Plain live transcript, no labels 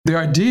the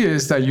idea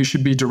is that you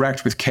should be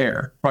direct with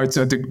care, right?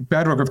 So the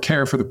bedrock of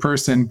care for the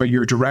person, but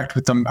you're direct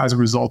with them as a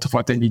result of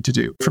what they need to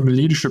do. From a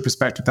leadership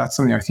perspective, that's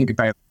something I think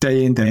about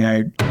day in, day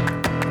out.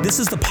 This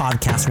is the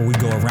podcast where we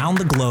go around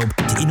the globe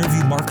to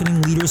interview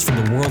marketing leaders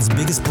from the world's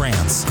biggest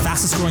brands,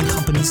 fastest growing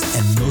companies,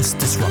 and most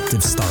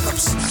disruptive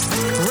startups.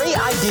 Great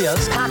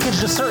ideas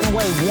packaged a certain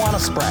way want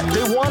to spread.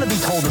 They want to be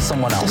told to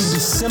someone else. It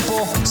is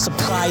simple,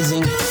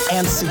 surprising,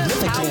 and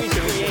significant.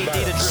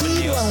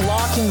 Key to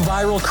unlocking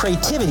viral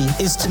creativity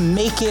is to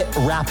make it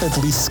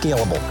rapidly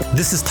scalable.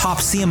 This is Top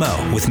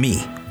CMO with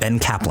me, Ben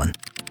Kaplan.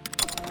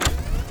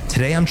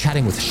 Today I'm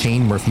chatting with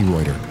Shane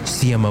Murphy-Reuter,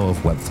 CMO of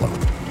Webflow,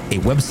 a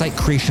website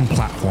creation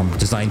platform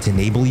designed to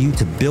enable you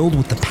to build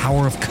with the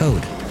power of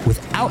code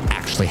without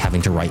actually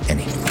having to write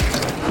any.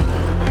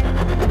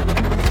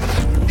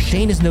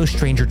 Shane is no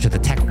stranger to the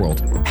tech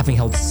world, having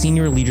held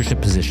senior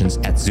leadership positions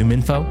at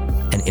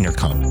ZoomInfo and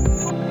Intercom.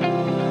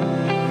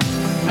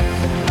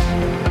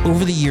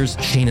 Over the years,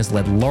 Shane has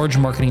led large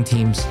marketing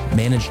teams,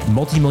 managed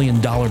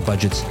multi-million-dollar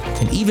budgets,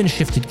 and even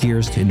shifted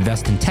gears to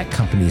invest in tech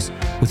companies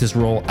with his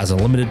role as a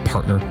limited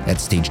partner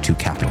at Stage 2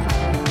 Capital.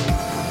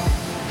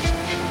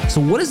 So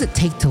what does it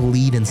take to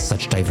lead in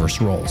such diverse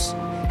roles?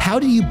 How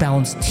do you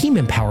balance team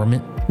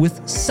empowerment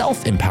with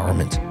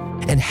self-empowerment?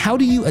 And how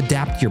do you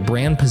adapt your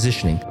brand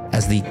positioning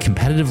as the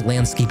competitive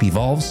landscape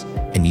evolves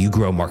and you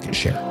grow market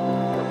share?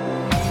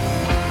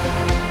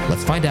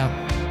 Let's find out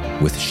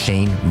with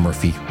Shane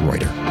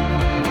Murphy-Reuter.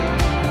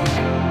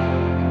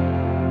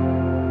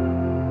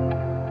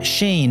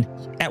 Shane,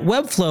 at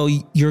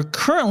Webflow, you're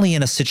currently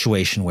in a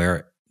situation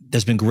where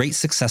there's been great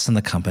success in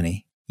the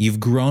company. You've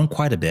grown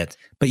quite a bit,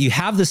 but you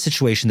have this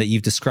situation that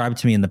you've described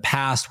to me in the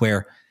past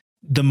where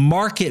the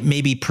market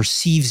maybe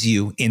perceives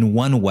you in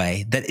one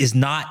way that is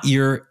not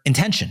your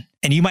intention.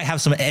 And you might have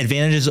some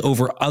advantages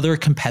over other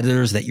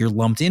competitors that you're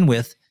lumped in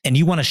with, and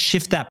you want to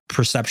shift that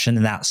perception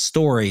and that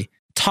story.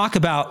 Talk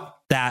about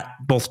that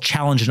both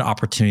challenge and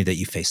opportunity that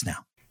you face now.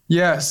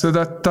 Yeah, so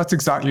that's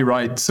exactly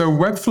right. So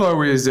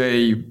Webflow is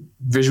a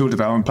visual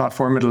development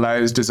platform. It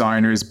allows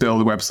designers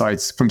build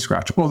websites from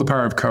scratch, all the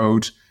power of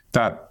code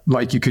that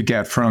like you could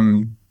get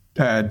from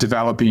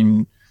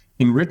developing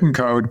in written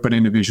code, but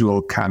in a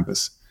visual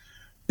canvas.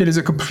 It is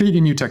a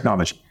completely new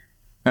technology.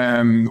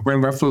 When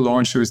Webflow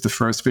launched, it was the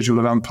first visual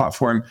development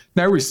platform.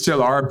 Now we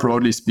still are,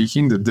 broadly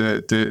speaking,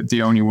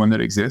 the only one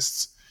that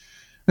exists.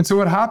 And so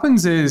what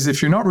happens is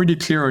if you're not really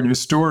clear on your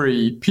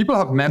story, people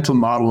have mental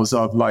models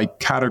of like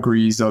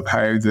categories of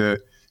how the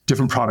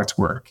different products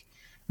work.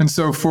 And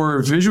so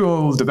for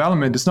visual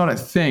development, it's not a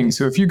thing.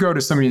 So if you go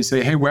to somebody and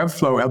say, hey,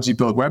 Webflow helps you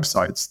build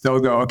websites, they'll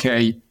go,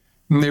 okay.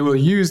 And they will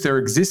use their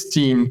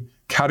existing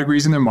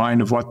categories in their mind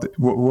of what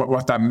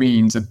that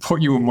means and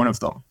put you in one of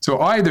them.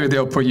 So either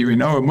they'll put you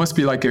in, it must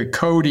be like a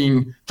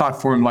coding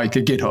platform like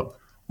a GitHub,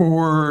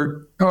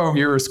 or,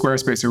 you're a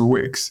Squarespace or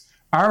Wix.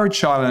 Our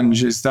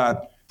challenge is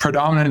that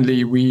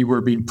predominantly we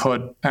were being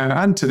put,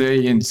 and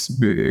today in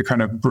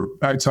kind of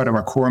outside of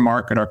our core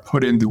market, are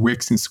put in the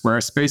Wix and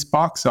Squarespace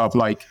box of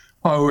like,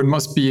 it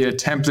must be a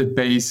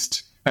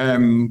template-based,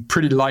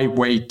 pretty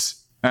lightweight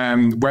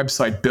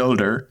website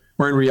builder.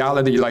 Where in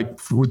reality, like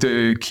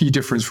the key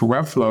difference for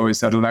Webflow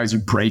is that it allows you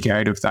to break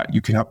out of that. You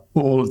can have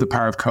all of the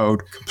power of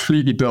code,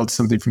 completely build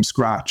something from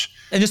scratch.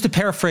 And just to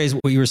paraphrase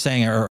what you were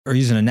saying or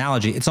use an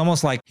analogy, it's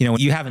almost like,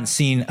 you haven't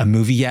seen a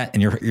movie yet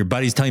and your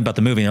buddy's telling you about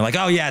the movie and you're like,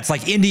 oh yeah, it's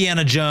like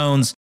Indiana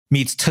Jones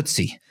meets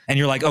Tootsie. And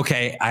you're like,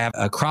 okay, I have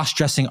a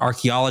cross-dressing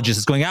archaeologist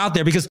that's going out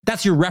there because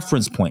that's your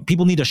reference point.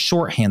 People need a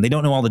shorthand. They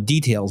don't know all the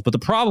details. But the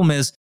problem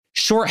is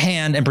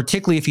shorthand, and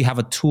particularly if you have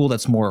a tool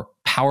that's more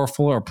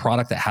powerful or a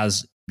product that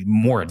has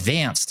more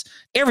advanced,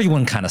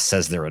 everyone kind of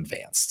says they're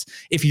advanced.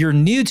 If you're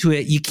new to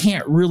it, you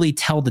can't really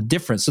tell the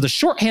difference. So the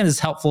shorthand is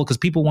helpful because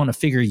people want to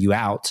figure you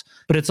out,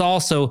 but it's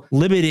also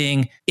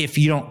limiting if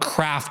you don't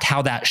craft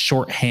how that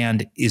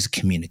shorthand is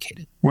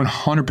communicated.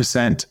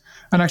 100%.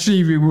 And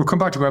actually, we'll come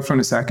back to Webflow in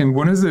a second.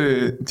 One of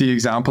the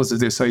examples of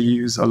this I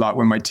use a lot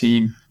with my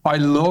team. I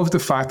love the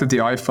fact that the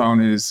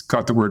iPhone has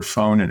got the word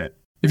phone in it.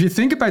 If you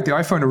think about the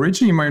iPhone,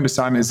 originally my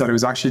understanding is that it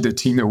was actually the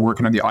team that were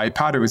working on the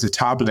iPad. It was a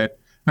tablet.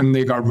 And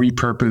they got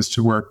repurposed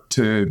to work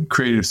to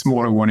create a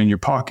smaller one in your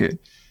pocket.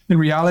 In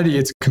reality,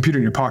 it's a computer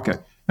in your pocket.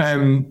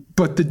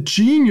 But the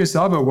genius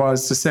of it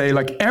was to say,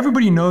 like,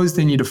 everybody knows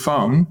they need a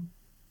phone.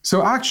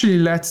 So actually,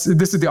 this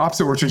is the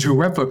opposite we're trying to do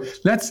with Webflow.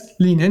 Let's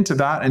lean into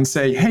that and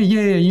say, hey,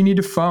 yeah, you need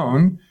a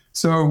phone.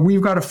 So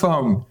we've got a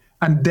phone.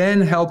 And then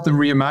help them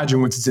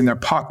reimagine once it's in their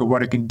pocket,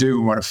 what it can do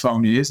and what a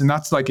phone is. And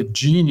that's like a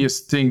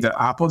genius thing that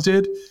Apple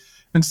did.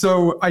 And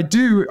so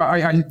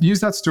I use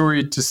that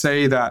story to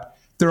say that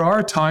there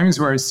are times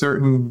where in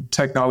certain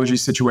technology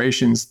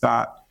situations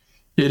that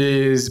it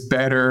is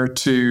better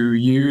to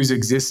use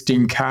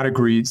existing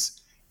categories,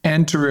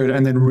 enter it,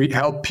 and then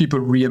help people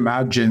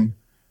reimagine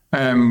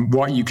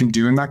what you can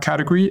do in that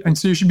category. And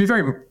so you should be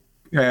very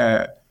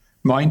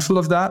mindful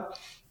of that.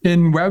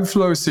 In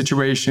Webflow's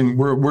situation,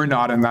 we're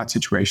not in that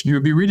situation. It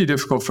would be really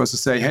difficult for us to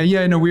say,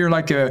 hey, we're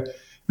like a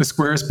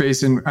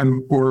Squarespace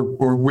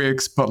or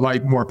Wix, but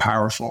like more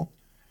powerful.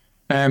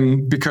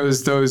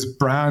 because those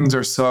brands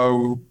are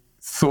so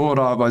thought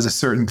of as a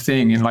certain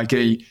thing, and like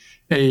a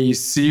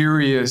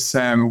serious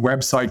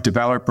website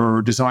developer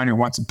or designer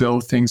wants to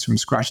build things from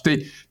scratch,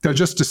 they'll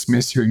just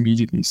dismiss you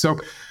immediately. So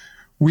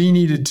we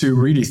needed to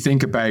really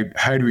think about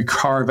how do we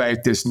carve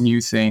out this new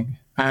thing.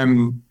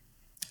 And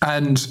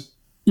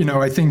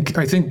I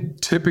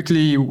think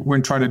typically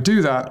when trying to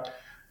do that,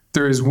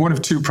 there is one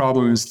of two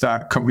problems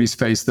that companies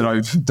face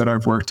that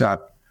I've worked at.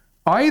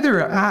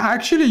 Either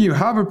actually you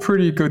have a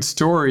pretty good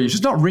story, you've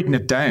just not written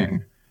it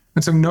down.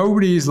 And so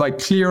nobody's like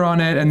clear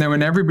on it. And then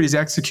when everybody's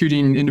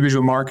executing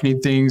individual marketing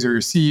things, or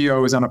your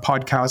CEO is on a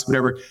podcast,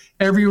 whatever,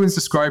 everyone's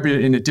describing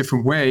it in a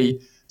different way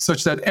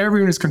such that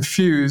everyone is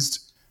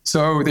confused.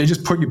 So they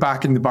just put you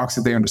back in the box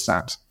that they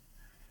understand.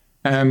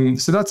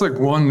 So that's like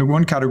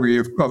one category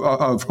of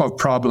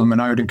problem.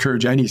 And I would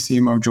encourage any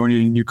CMO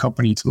joining a new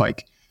company to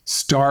like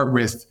start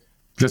with,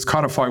 let's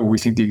codify what we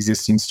think the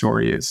existing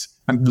story is.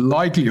 And the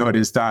likelihood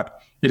is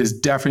that it is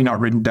definitely not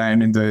written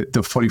down in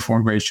the fully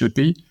formed way it should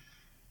be.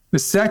 The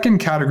second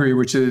category,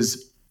 which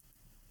is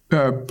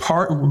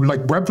part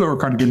like Webflow, are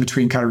kind of in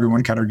between category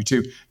 1, category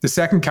 2. The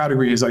second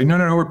category is like, no,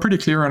 we're pretty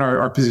clear on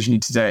our positioning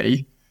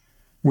today.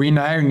 We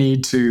now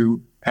need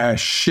to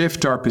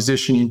shift our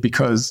positioning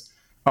because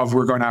of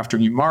we're going after a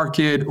new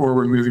market, or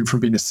we're moving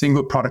from being a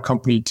single product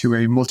company to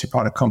a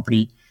multi-product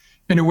company.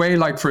 In a way,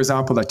 like, for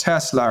example, that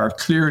Tesla are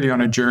clearly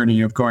on a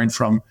journey of going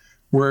from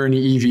we're an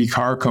EV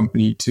car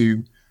company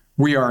to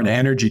we are an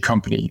energy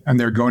company, and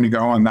they're going to go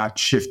on that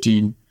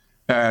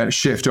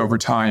shift over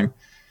time.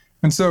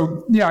 And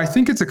so, yeah, I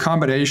think it's a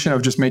combination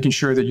of just making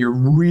sure that you're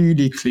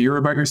really clear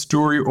about your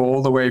story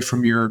all the way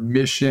from your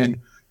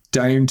mission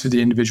down to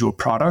the individual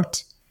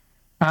product,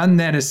 and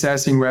then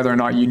assessing whether or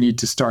not you need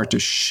to start to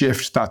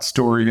shift that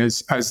story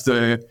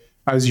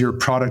as your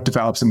product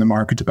develops and the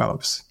market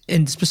develops.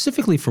 And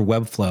specifically for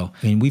Webflow,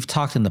 I mean, we've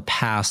talked in the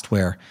past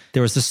where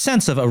there was a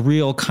sense of a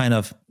real kind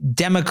of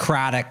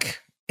democratic,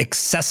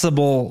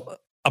 accessible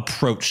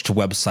approach to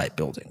website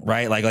building,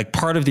 right? Like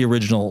part of the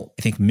original,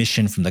 I think,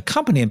 mission from the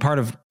company, and part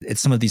of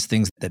it's some of these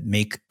things that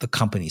make the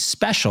company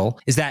special,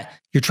 is that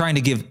you're trying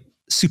to give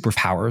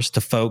superpowers to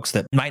folks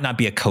that might not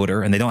be a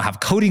coder and they don't have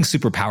coding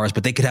superpowers,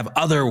 but they could have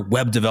other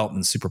web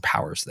development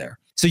superpowers there.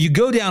 So you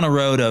go down a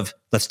road of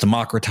let's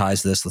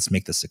democratize this, let's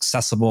make this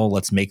accessible,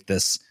 let's make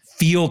this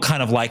feel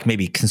kind of like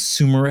maybe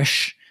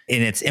consumerish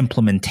in its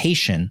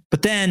implementation.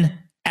 But then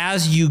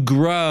as you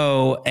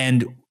grow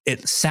and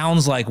it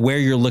sounds like where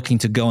you're looking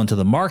to go into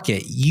the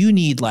market, you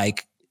need,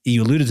 like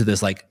you alluded to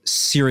this, like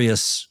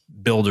serious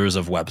builders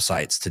of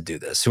websites to do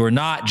this, who are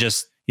not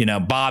just,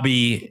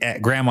 Bobby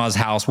at grandma's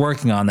house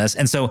working on this.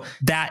 And so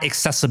that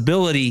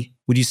accessibility,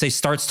 would you say,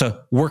 starts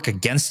to work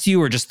against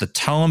you, or just the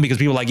tone? Because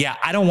people are like, yeah,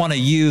 I don't want to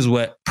use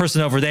what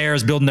person over there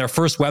is building their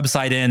first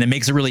website in. It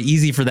makes it really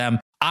easy for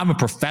them. I'm a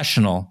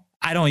professional.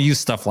 I don't use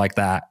stuff like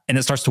that. And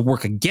it starts to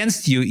work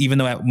against you, even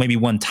though at maybe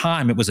one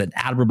time it was an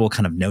admirable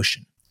kind of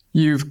notion.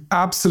 You've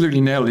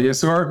absolutely nailed it.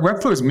 So our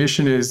Webflow's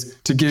mission is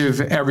to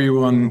give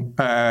everyone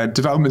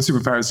development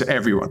superpowers to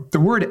everyone. The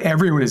word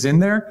everyone is in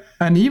there.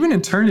 And even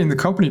internally in the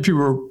company, people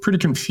were pretty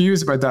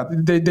confused about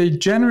that. They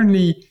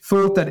genuinely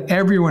thought that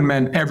everyone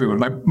meant everyone.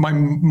 Like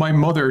my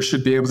mother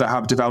should be able to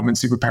have development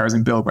superpowers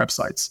and build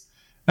websites.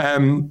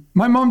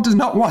 My mom does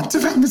not want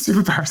development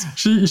superpowers.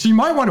 She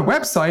might want a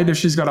website if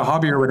she's got a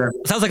hobby or whatever.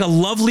 Sounds like a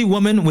lovely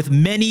woman with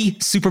many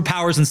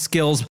superpowers and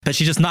skills, but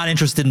she's just not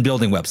interested in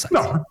building websites.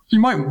 No, she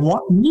might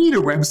need a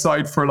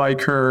website for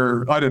like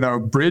her, I don't know,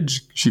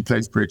 bridge. She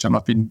plays bridge. I'm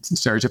not being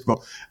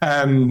stereotypical.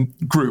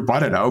 Group, I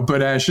don't know,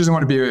 but she doesn't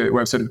want to be a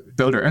website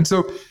builder. And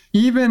so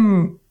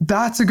even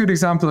that's a good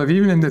example of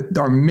even in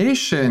our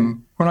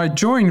mission. When I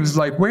joined, it was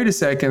like, wait a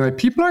second, like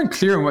people aren't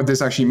clear on what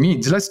this actually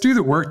means. Let's do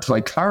the work to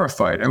like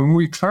clarify it. And when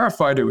we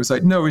clarified it, was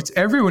like, no, it's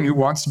everyone who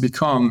wants to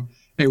become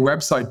a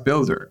website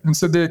builder. And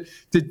so the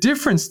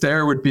difference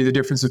there would be the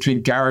difference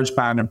between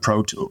GarageBand and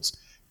Pro Tools.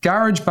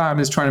 GarageBand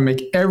is trying to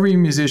make every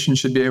musician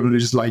should be able to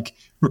just like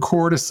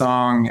record a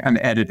song and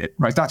edit it,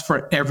 right? That's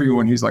for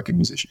everyone who's like a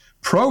musician.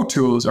 Pro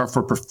Tools are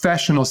for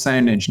professional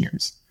sound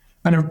engineers.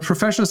 And a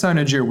professional sound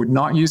engineer would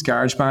not use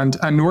GarageBand,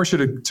 and nor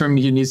should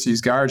somebody who needs to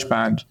use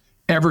GarageBand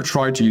ever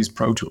tried to use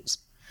Pro Tools.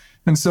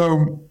 And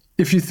so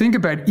if you think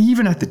about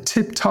even at the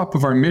tip top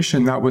of our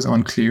mission, that was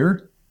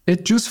unclear.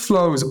 It just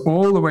flows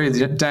all the way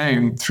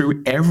down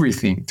through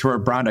everything, through our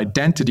brand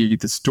identity,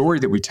 the story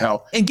that we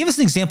tell. And give us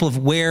an example of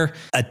where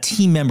a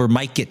team member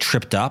might get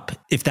tripped up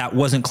if that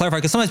wasn't clarified.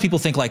 Because sometimes people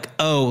think like,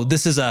 oh,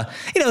 this is a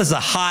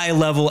high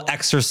level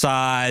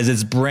exercise.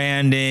 It's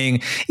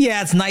branding.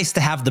 Yeah, it's nice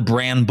to have the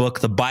brand book,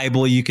 the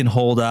Bible you can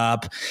hold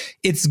up.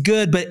 It's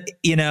good, but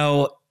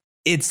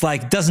it's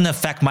like doesn't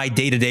affect my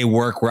day-to-day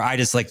work where I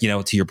just like,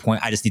 to your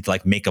point, I just need to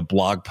like make a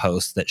blog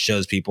post that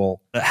shows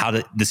people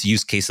this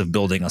use case of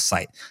building a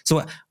site.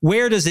 So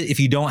where does it, if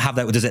you don't have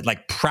that, does it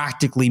like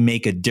practically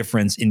make a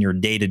difference in your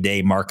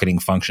day-to-day marketing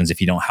functions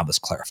if you don't have this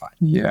clarified?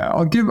 Yeah,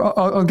 I'll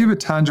give a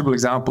tangible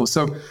example.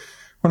 So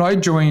when I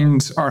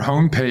joined our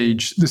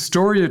homepage, the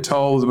story it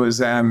told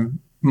was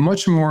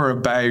much more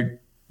about,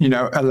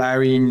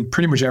 allowing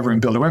pretty much everyone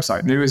to build a website.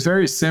 And it was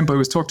very simple. It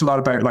was talked a lot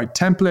about like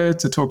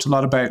templates. It talked a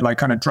lot about like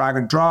kind of drag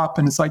and drop.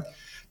 And it's like,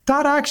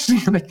 that actually,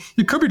 like,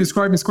 it could be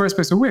described in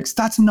Squarespace or Wix.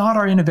 That's not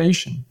our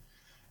innovation.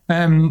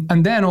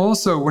 And then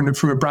also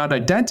from a brand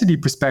identity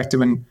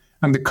perspective and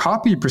the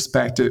copy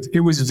perspective,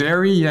 it was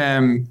very,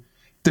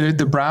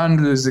 the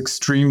brand was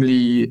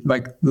extremely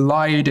like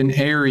light and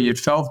airy. It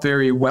felt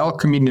very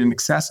welcoming and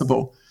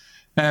accessible.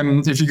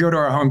 If you go to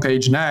our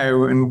homepage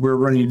now, and we're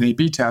running an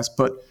A/B test,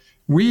 but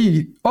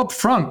we up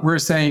front, we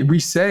say,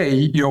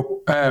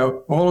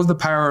 all of the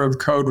power of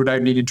code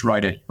without needing to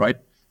write any, right?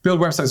 Build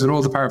websites with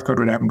all the power of code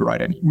without having to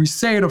write any. We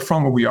say it up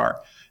front what we are.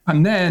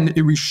 And then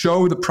we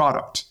show the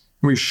product.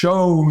 We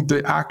show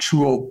the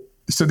actual,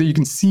 so that you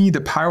can see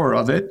the power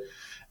of it.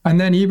 And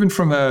then even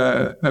from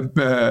a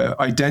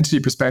identity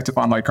perspective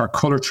on like our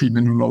color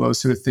treatment and all those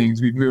sort of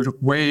things, we've moved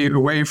way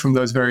away from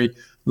those very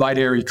light,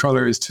 airy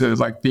colors to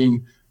like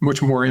being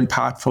much more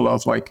impactful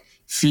of like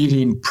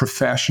feeling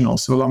professional.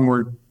 So long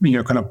we're,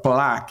 kind of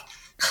black,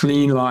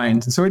 clean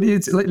lines. And so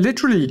it's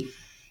literally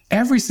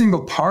every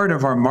single part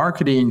of our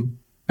marketing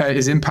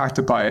is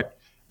impacted by it.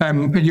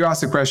 And you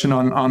asked a question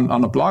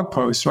on a blog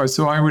post, right?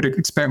 So I would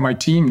expect my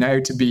team now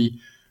to be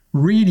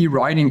really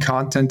writing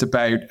content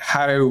about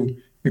how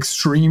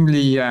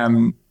extremely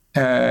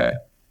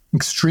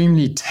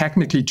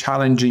technically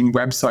challenging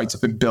websites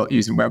have been built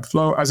using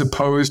Webflow, as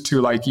opposed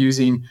to like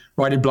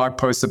writing blog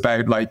posts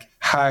about like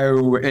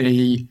how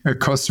a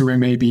customer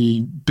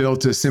maybe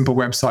built a simple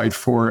website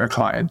for a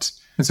client.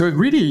 And so it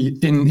really,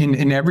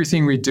 in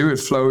everything we do, it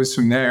flows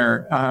from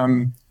there.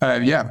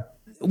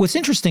 What's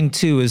interesting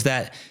too is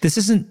that this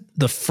isn't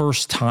the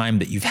first time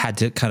that you've had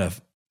to kind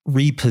of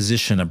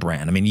reposition a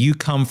brand. I mean, you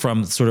come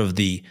from sort of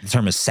the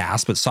term is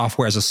SaaS, but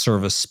software as a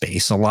service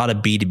space, a lot of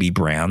B2B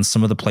brands.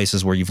 Some of the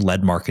places where you've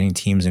led marketing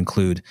teams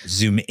include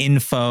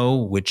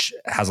ZoomInfo, which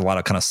has a lot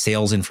of kind of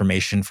sales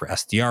information for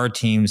SDR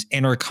teams,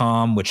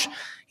 Intercom, which,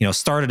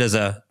 started as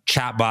a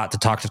chatbot to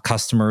talk to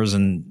customers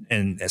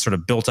and sort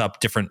of built up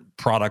different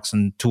products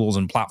and tools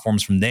and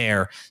platforms from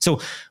there. So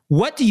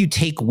what do you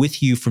take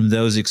with you from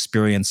those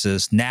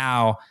experiences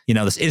now?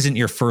 This isn't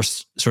your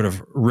first sort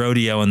of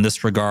rodeo in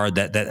this regard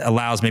that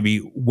allows maybe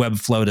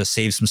Webflow to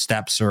save some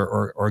steps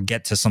or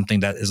get to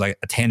something that is like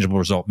a tangible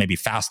result, maybe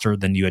faster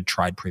than you had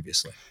tried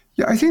previously.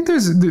 Yeah, I think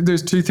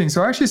there's two things.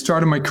 So I actually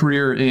started my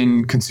career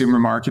in consumer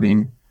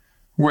marketing,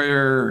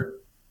 where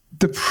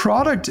the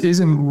product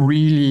isn't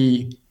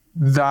really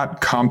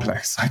that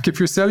complex. Like if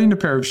you're selling a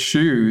pair of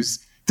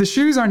shoes, the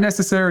shoes aren't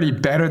necessarily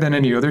better than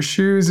any other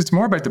shoes. It's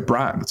more about the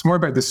brand. It's more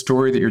about the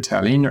story that you're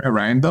telling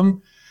around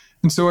them.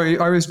 And so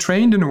I was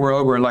trained in a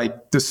world where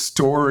like the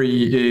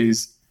story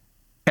is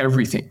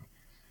everything.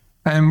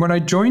 And when I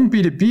joined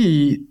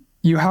B2B,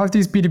 you have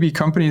these B2B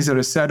companies that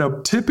are set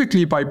up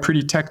typically by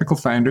pretty technical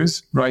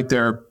founders, right?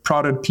 They're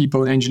product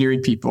people,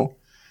 engineering people.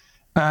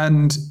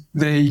 And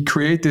they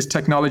create this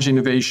technology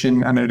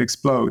innovation and it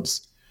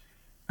explodes.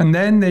 And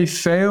then they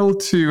fail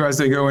to, as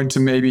they go into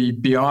maybe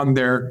beyond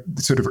their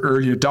sort of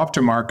early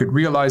adopter market,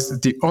 realize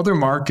that the other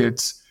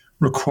markets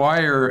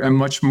require a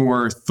much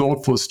more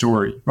thoughtful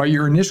story, right?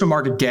 Your initial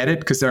market get it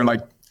because they're like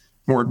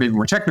maybe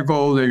more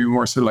technical, maybe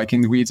more sort of like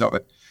in the weeds of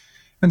it.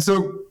 And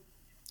so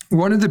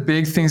one of the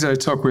big things that I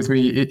took with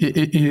me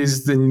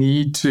is the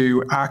need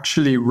to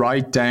actually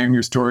write down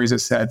your stories,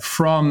 as I said,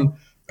 from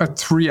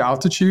three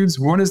altitudes.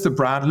 One is the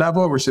brand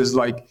level, which is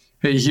like,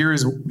 hey,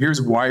 here's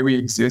why we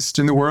exist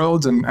in the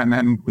world and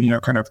then,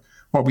 kind of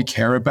what we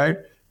care about.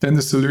 Then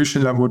the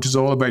solution level, which is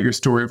all about your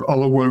story of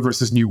old world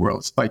versus new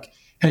worlds. Like,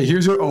 hey,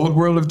 here's your old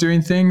world of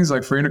doing things.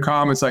 Like for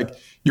Intercom, it's like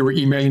you were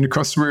emailing the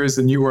customers.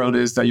 The new world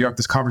is that you have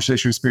this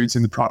conversation experience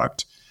in the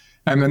product.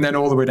 And then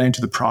all the way down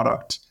to the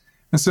product.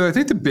 And so I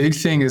think the big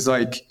thing is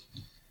like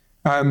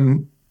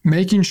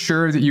making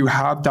sure that you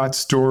have that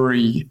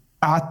story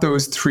at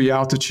those three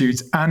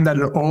altitudes and that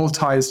it all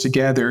ties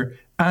together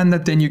and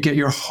that then you get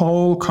your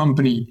whole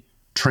company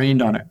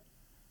trained on it.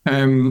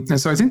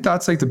 And so I think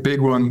that's like the big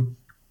one.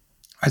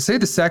 I'd say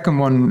the second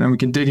one, and we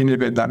can dig into a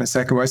bit of that in a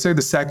second, but I'd say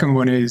the second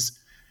one is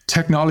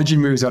technology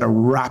moves at a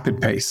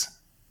rapid pace.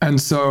 And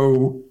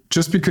so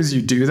just because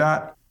you do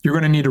that, you're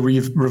going to need to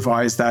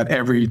revise that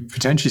every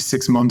potentially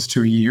 6 months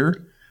to a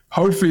year.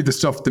 Hopefully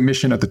the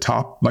mission at the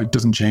top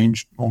doesn't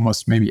change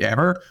almost maybe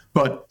ever,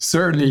 but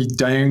certainly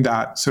down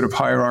that sort of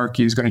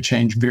hierarchy is going to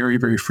change very,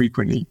 very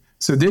frequently.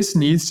 So this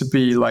needs to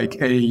be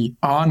like a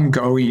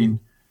ongoing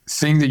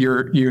thing that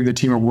you and the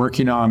team are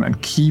working on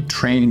and keep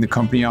training the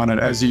company on it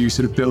as you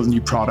sort of build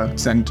new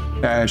products and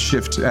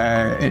shift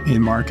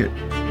in market.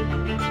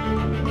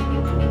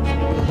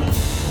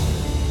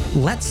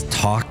 Let's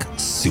talk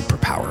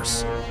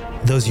superpowers.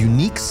 Those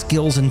unique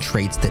skills and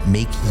traits that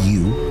make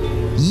you,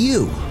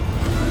 you.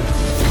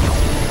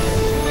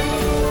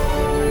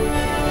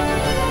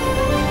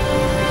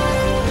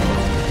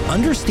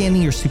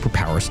 Understanding your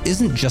superpowers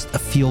isn't just a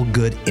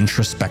feel-good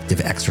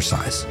introspective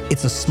exercise.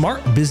 It's a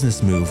smart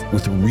business move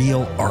with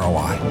real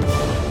ROI.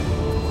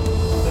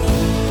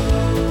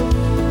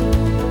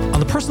 On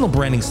the personal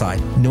branding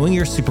side, knowing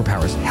your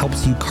superpowers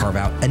helps you carve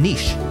out a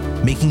niche.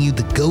 making you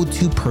the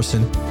go-to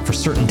person for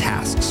certain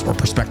tasks or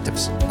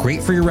perspectives.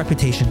 Great for your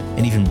reputation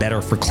and even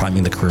better for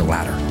climbing the career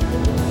ladder.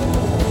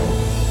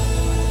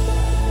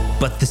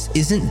 But this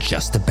isn't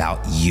just about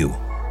you.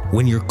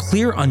 When you're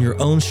clear on your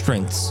own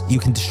strengths, you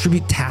can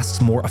distribute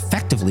tasks more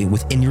effectively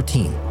within your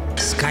team,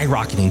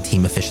 skyrocketing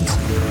team efficiency.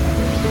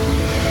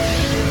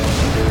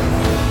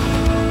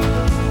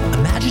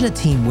 Imagine a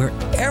team where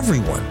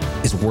everyone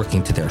is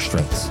working to their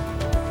strengths.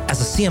 As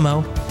a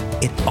CMO,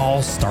 it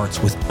all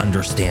starts with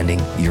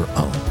understanding your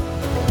own.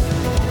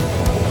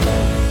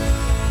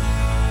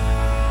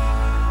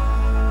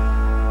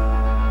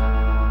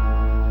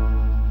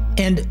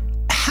 And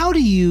how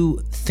do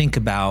you think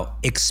about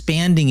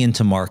expanding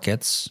into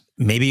markets,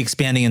 maybe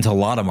expanding into a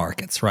lot of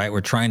markets, right?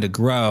 We're trying to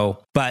grow,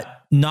 but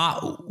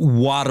not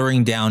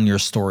watering down your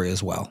story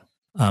as well.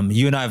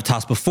 You and I have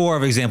tossed before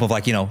of example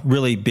of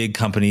really big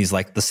companies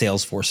like the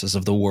Salesforces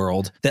of the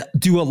world that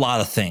do a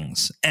lot of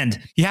things. And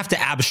you have to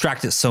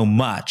abstract it so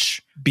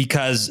much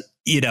because,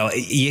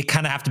 you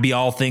kind of have to be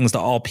all things to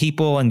all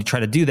people and you try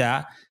to do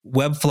that.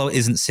 Webflow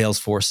isn't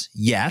Salesforce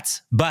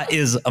yet, but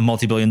is a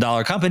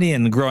multi-billion-dollar company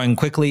and growing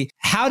quickly.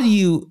 How do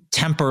you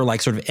temper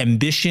sort of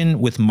ambition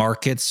with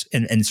markets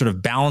and sort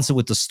of balance it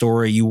with the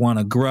story you want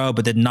to grow,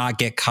 but then not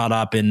get caught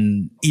up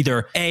in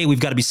either A,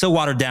 we've got to be so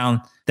watered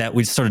down that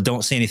we sort of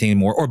don't say anything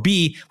anymore, or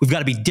B, we've got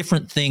to be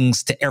different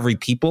things to every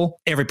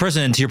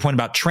person. And to your point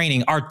about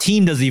training, our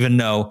team doesn't even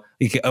know,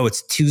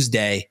 it's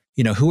Tuesday.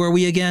 Who are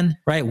we again?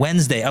 Right?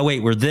 Wednesday. Oh,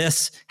 wait, we're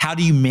this. How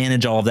do you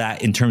manage all of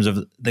that in terms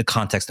of the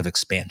context of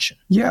expansion?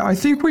 Yeah, I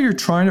think what you're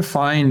trying to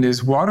find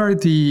is what are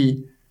the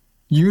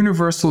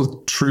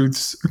universal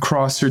truths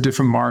across your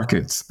different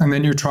markets. And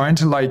then you're trying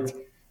to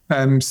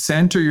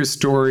center your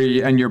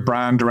story and your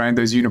brand around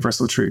those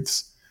universal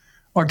truths.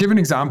 I'll give an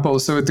example.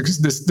 So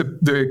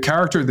the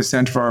character at the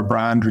center of our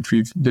brand, which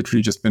we've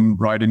literally just been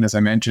writing, as I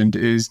mentioned,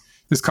 is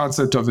this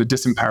concept of a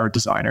disempowered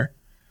designer.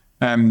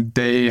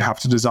 They have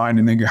to design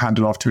and then you hand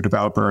it off to a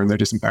developer and they're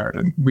disempowered.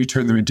 And we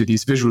turn them into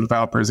these visual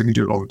developers that can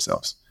do it all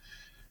themselves.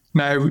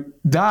 Now,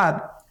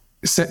 that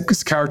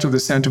character at the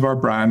center of our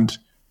brand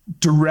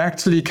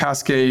directly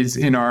cascades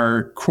in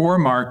our core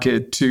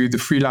market to the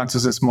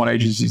freelancers and small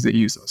agencies that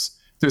use us.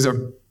 There's a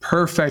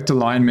perfect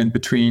alignment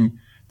between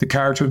the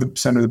character at the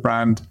center of the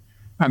brand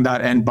and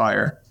that end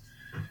buyer.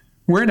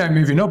 We're now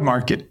moving up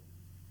market.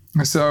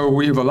 So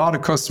we have a lot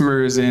of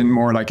customers in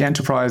more like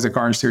enterprise, like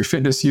Orange Theory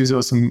Fitness use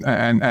us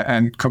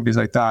and companies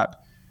like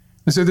that.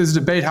 And so there's a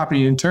debate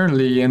happening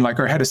internally and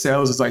our head of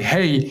sales is like,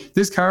 hey,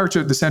 this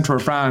character at the center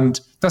of our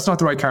brand, that's not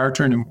the right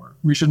character anymore.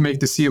 We should make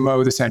the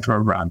CMO the center of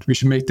our brand. We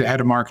should make the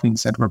head of marketing the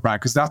center of our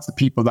brand because that's the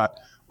people that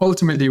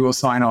ultimately will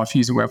sign off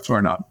using Webflow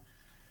or not.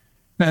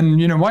 And,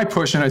 my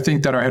push, and I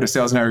think that our head of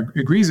sales now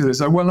agrees with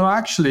this, well, no,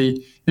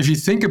 actually, if you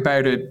think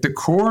about it, the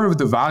core of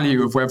the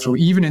value of Webflow,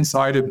 even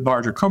inside a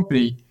larger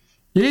company,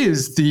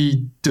 is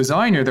the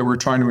designer that we're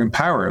trying to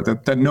empower,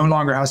 that no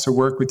longer has to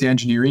work with the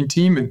engineering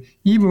team. And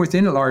even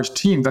within a large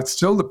team, that's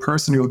still the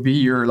person who will be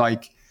your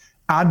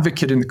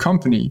advocate in the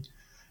company.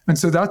 And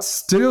so that's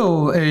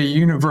still a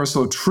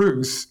universal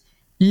truth,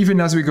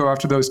 even as we go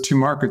after those two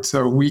markets.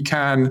 So we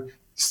can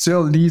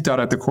still leave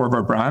that at the core of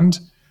our brand.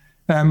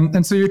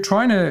 And so you're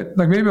trying to,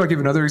 maybe I'll give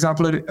another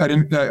example at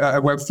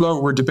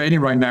Webflow. We're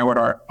debating right now what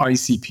our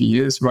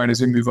ICP is, right,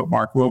 as we move up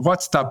market. Well,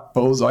 what's that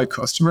bullseye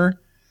customer?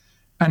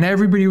 And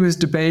everybody was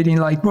debating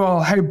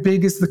well, how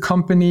big is the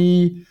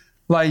company?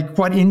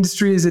 What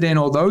industry is it in?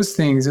 All those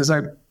things. It's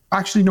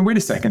actually, no, wait a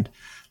second.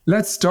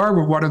 Let's start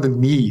with what are the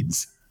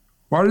needs?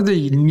 What are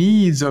the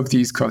needs of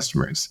these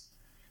customers?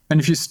 And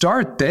if you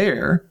start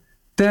there,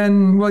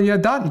 then, well, yeah,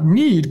 that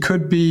need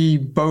could be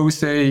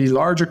both a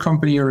larger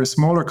company or a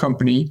smaller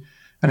company.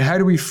 And how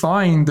do we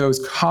find those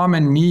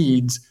common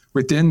needs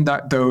within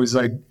those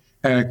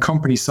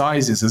company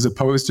sizes, as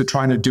opposed to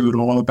trying to do it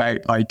all about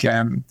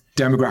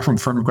demographic and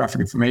firmographic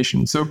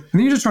information. So I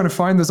think you're just trying to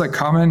find those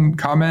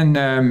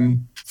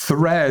common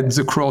threads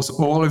across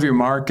all of your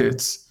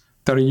markets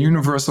that are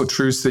universal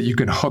truths that you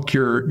can hook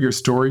your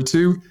story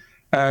to,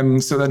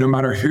 so that no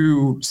matter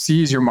who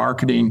sees your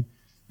marketing,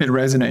 it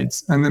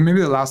resonates. And then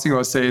maybe the last thing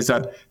I'll say is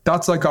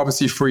that's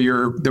obviously for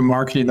the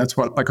marketing, that's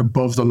what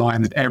above the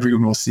line that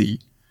everyone will see.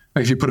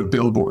 If you put a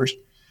billboard.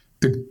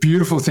 The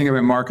beautiful thing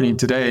about marketing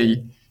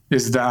today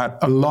is that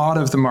a lot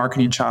of the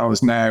marketing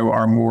channels now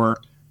are more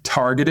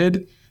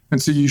targeted. And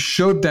so you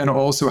should then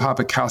also have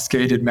a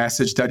cascaded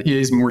message that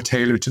is more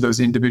tailored to those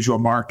individual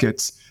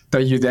markets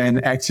that you then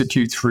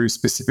execute through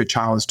specific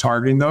channels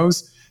targeting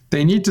those.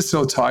 They need to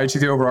still tie to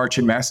the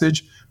overarching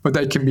message, but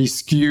they can be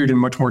skewed and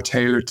much more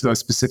tailored to those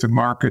specific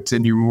markets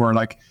and you're more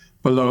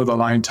below the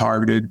line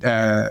targeted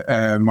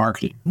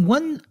marketing.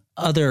 One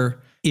other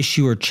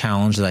issue or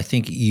challenge that I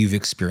think you've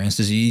experienced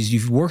is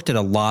you've worked at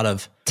a lot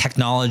of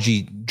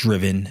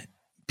technology-driven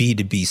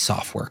B2B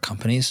software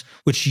companies,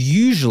 which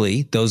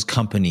usually those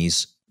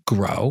companies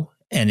grow.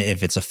 And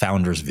if it's a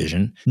founder's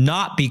vision,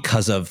 not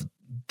because of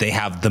they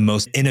have the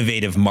most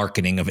innovative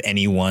marketing of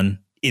anyone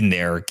in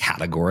their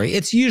category,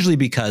 it's usually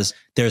because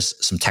there's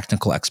some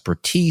technical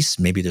expertise.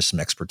 Maybe there's some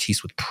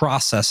expertise with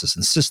processes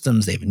and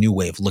systems. They have a new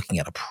way of looking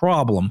at a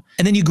problem.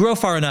 And then you grow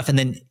far enough, and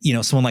then,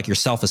 someone like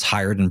yourself is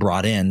hired and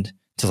brought in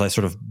to like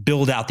sort of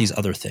build out these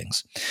other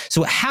things.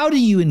 So how do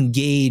you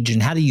engage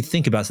and how do you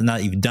think about it now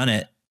that you've done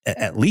it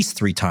at least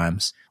 3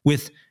 times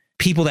with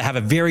people that have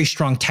a very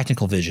strong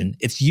technical vision?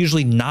 It's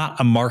usually not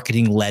a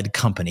marketing-led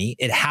company.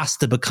 It has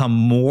to become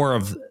more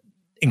of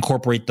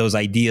incorporate those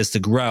ideas to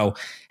grow.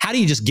 How do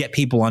you just get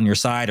people on your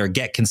side or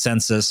get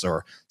consensus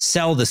or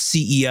sell the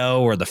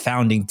CEO or the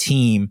founding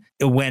team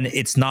when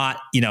it's not,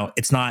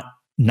 it's not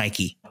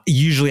Nike,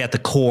 usually at the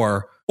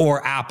core,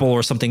 or Apple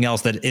or something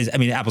else that is,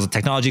 Apple's a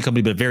technology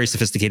company, but a very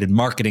sophisticated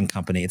marketing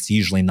company. It's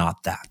usually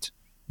not that.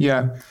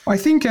 Yeah, I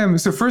think,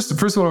 so first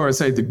of all, I would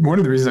say one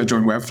of the reasons I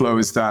joined Webflow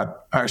is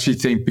that I actually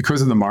think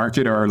because of the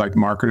market, or like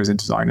marketers and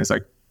designers,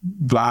 like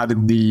Vlad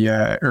and the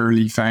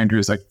early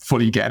founders, like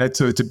fully get it.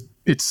 So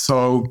it's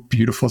so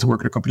beautiful to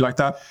work at a company like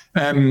that.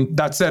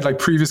 That said, like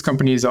previous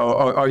companies,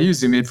 I'll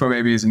use ZoomInfo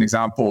maybe as an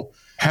example.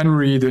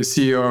 Henry, the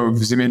CEO of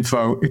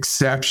ZoomInfo,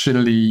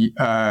 exceptionally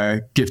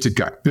gifted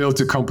guy,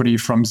 built a company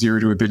from $0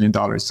 to $1 billion.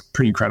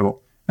 Pretty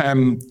incredible.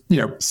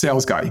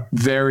 Sales guy,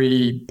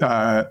 very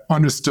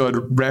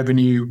understood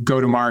revenue,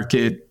 go to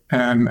market,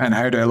 and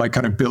how to like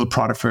kind of build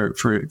product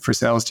for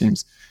sales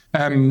teams.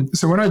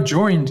 So when I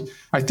joined,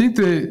 I think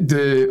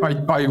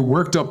I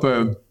worked up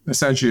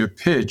essentially a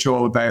pitch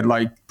all about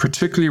like,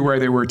 particularly where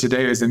they were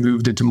today as they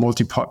moved into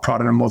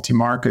multi-product and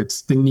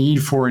multi-markets, the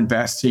need for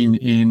investing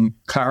in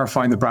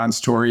clarifying the brand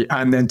story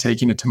and then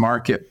taking it to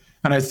market.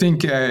 And I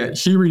think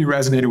he really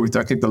resonated with,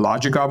 I think, the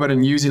logic of it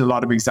and using a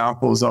lot of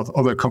examples of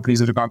other companies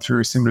that have gone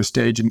through a similar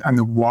stage and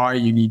the why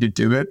you need to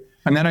do it.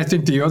 And then I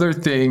think the other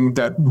thing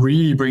that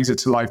really brings it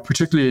to life,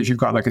 particularly if you've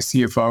got like a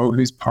CFO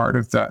who's part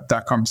of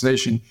that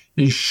conversation,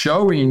 is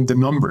showing the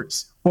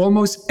numbers.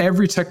 Almost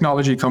every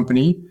technology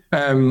company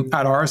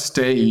at our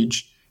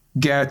stage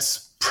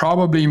gets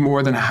probably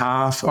more than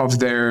half of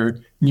their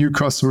new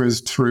customers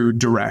through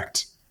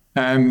direct.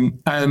 And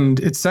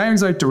it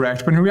sounds like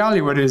direct, but in reality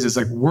what it is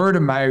like word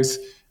of mouth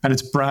and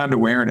it's brand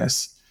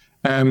awareness.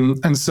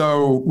 And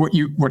so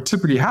what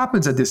typically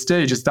happens at this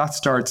stage is that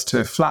starts to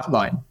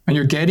flatline and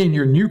you're getting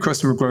your new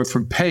customer growth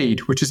from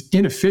paid, which is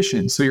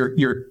inefficient. So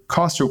your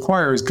cost to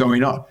acquire is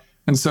going up.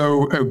 And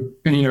so,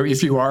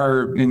 if you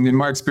are, in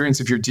my experience,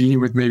 if you're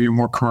dealing with maybe a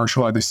more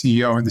commercial, either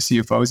CEO and the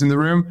CFOs in the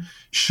room,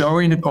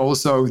 showing it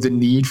also the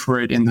need for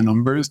it in the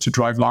numbers to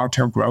drive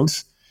long-term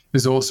growth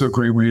is also a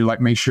great way to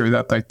like make sure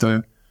that like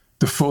the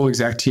full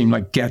exec team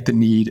like get the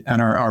need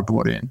and are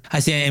bought in. I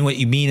see. And what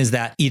you mean is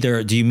that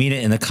either do you mean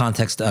it in the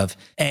context of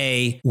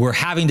A, we're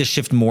having to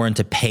shift more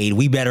into paid,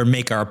 we better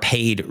make our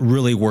paid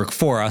really work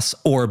for us,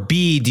 or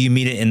B, do you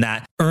mean it in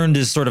that earned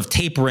is sort of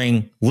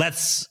tapering,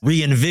 let's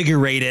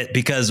reinvigorate it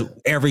because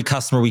every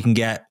customer we can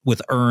get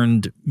with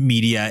earned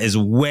media is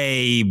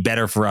way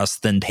better for us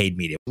than paid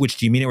media? Which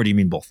do you mean it, or do you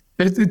mean both?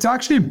 It's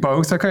actually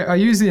both. Like I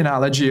use the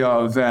analogy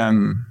of,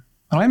 and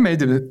I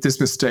made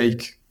this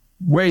mistake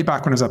way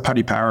back when I was at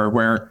Paddy Power,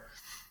 where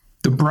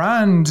the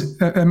brand,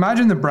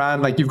 imagine the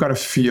brand like you've got a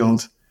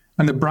field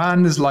and the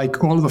brand is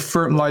like all of the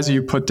fertilizer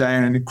you put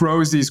down and it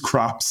grows these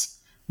crops.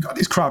 You got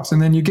these crops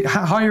and then you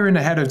hire in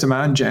a head of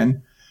demand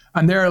gen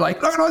and they're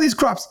like, look at all these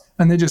crops.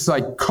 And they just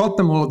like cut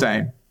them all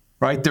down,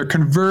 right? They're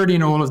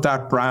converting all of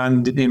that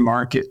brand in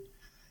market.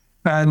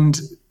 And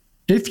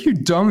if you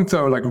don't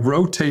though, like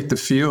rotate the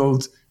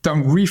field,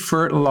 don't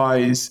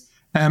refertilize,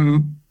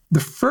 the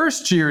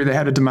first year the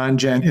head of demand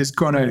gen is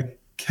going to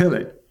kill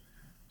it.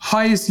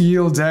 Highest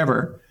yields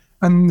ever.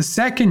 And the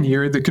second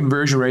year, the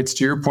conversion rates,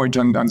 to your point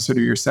on sort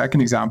of your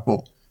second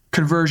example,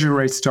 conversion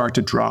rates start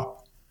to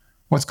drop.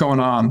 What's going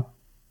on?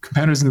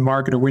 Competitors in the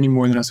market are winning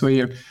more than us.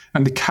 And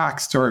the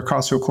CAC, or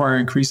cost to acquire,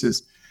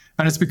 increases.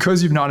 And it's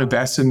because you've not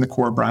invested in the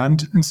core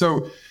brand. And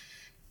so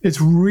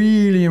it's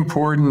really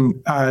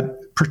important,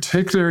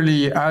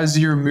 particularly as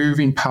you're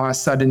moving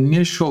past that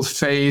initial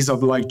phase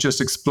of like just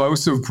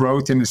explosive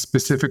growth in a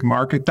specific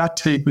market, that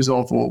tapers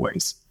off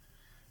always.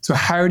 So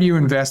how do you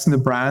invest in the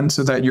brand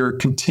so that you're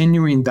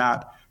continuing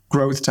that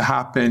growth to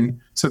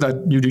happen so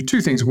that you do two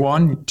things?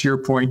 One, to your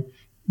point,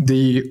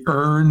 the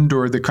earned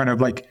or the kind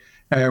of like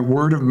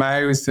word of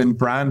mouth and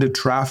branded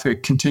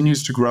traffic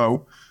continues to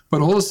grow, but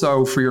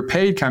also for your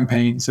paid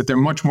campaigns that they're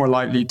much more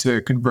likely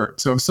to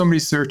convert. So if somebody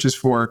searches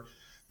for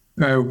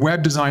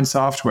web design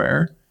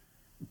software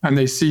and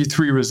they see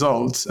 3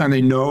 results and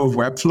they know of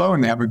Webflow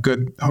and they have a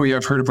good, oh yeah,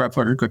 I've heard of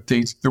Webflow, heard good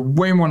things, they're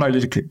way more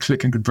likely to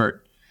click and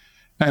convert.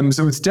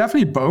 So it's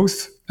definitely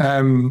both.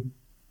 And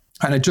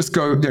it just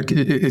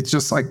it's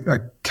just like, I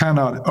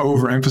cannot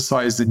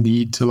overemphasize the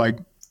need to like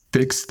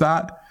fix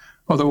that.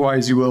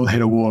 Otherwise you will hit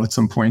a wall at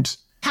some point.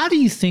 How do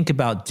you think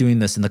about doing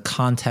this in the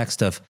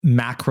context of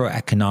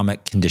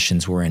macroeconomic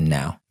conditions we're in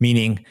now?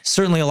 Meaning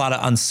certainly a lot of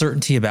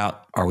uncertainty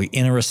about, are we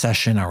in a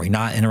recession? Are we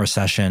not in a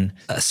recession?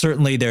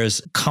 Certainly there's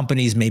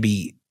companies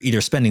maybe either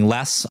spending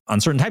less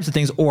on certain types of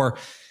things or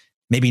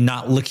maybe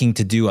not looking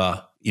to do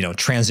a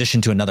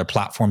transition to another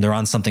platform. They're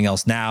on something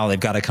else now. They've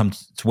got to come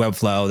to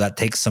Webflow. That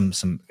takes some,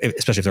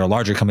 especially if they're a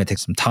larger company, it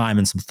takes some time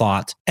and some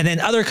thought. And then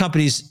other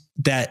companies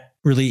that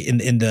really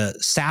in the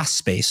SaaS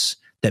space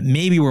that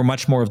maybe were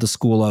much more of the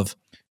school of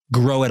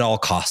grow at all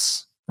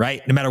costs,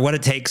 right? No matter what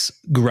it takes,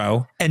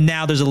 grow. And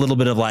now there's a little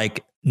bit of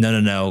like,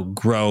 no,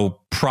 grow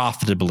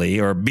profitably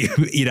or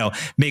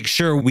make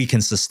sure we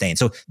can sustain.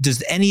 So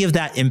does any of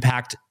that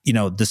impact,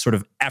 the sort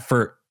of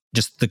effort,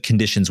 just the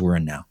conditions we're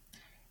in now?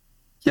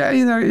 Yeah,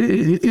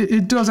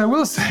 it does. I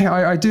will say,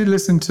 I did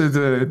listen to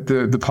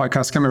the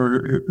podcast. I can't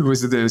remember, it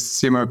was the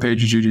CMO page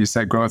Judy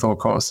said grow at all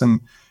costs.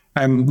 And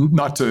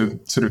not to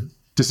sort of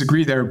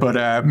disagree there,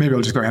 but maybe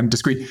I'll just go ahead and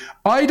disagree.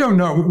 I don't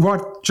know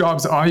what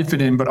jobs I've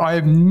been in, but I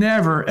have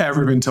never,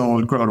 ever been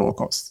told grow at all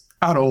costs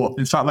at all.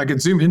 In fact, like at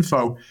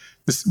ZoomInfo,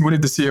 one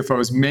of the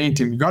CFO's main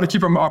team, you got to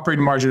keep our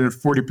operating margin at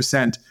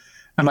 40%.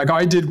 And like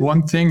I did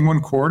one thing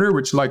one quarter,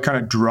 which like kind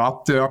of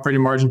dropped the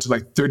operating margin to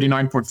like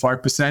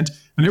 39.5%.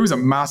 And it was a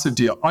massive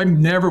deal. I've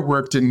never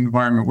worked in an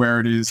environment where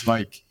it is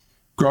like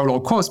grow at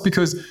all costs,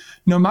 because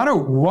no matter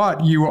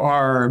what, you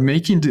are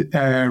making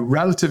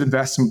relative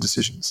investment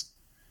decisions.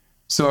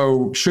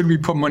 So should we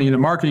put money into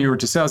marketing or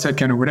to sales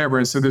headcount or whatever?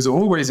 And so there's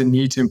always a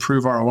need to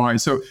improve ROI.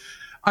 So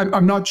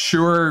I'm not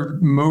sure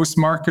most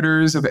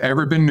marketers have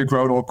ever been in a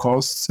grow at all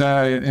costs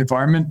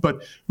environment,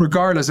 but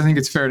regardless, I think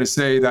it's fair to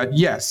say that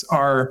yes,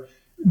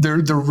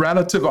 the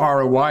relative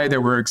ROI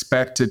that we're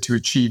expected to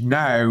achieve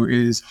now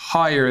is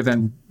higher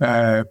than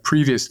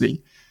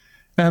previously.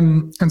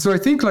 And so I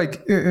think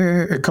like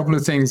a couple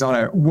of things on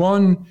it.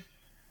 One,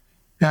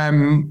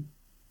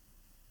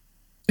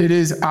 it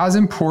is as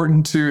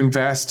important to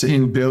invest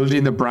in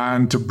building the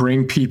brand to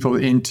bring people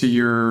into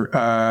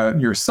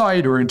your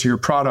site or into your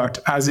product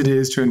as it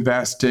is to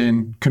invest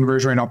in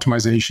conversion rate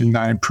optimization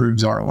that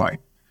improves ROI.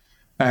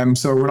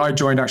 So when I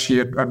joined actually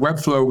at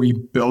Webflow, we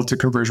built a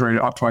conversion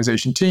rate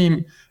optimization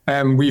team.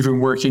 We've been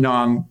working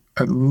on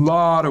a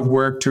lot of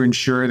work to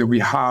ensure that we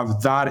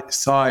have that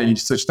side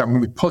such that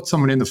when we put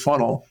someone in the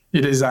funnel,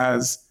 it is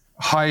as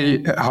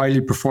highly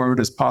performant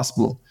as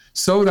possible.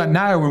 So that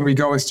now when we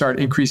go and start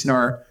increasing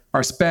our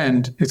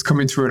spend, it's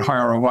coming through at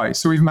high ROI.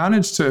 So we've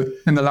managed to,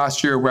 in the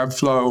last year,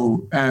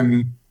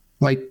 Webflow,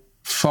 like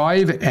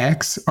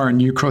 5x our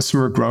new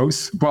customer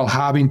growth while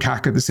having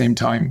CAC at the same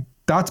time.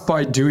 That's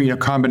by doing a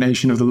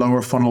combination of the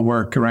lower funnel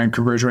work around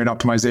conversion rate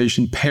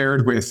optimization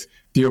paired with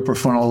the upper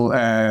funnel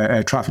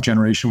traffic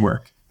generation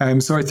work.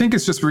 So I think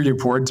it's just really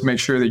important to make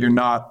sure that you're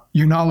not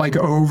like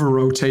over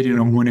rotating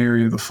on one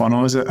area of the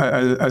funnel as a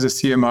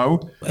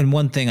CMO. And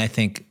one thing I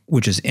think,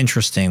 which is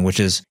interesting, which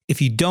is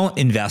if you don't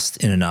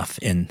invest enough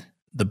in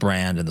the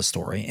brand and the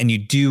story, and you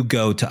do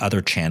go to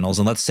other channels,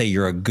 and let's say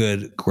you're a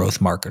good growth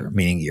marketer,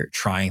 meaning you're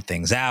trying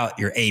things out,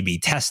 you're A/B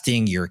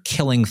testing, you're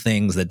killing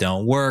things that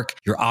don't work,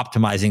 you're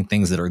optimizing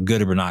things that are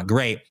good but not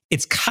great.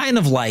 It's kind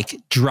of like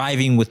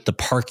driving with the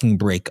parking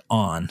brake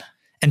on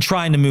and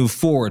trying to move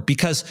forward.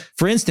 Because,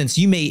 for instance,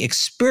 you may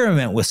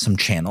experiment with some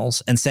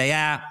channels and say,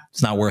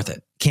 it's not worth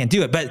it. Can't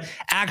do it. But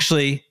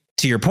actually,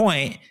 to your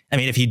point, I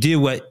mean, if you do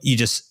what you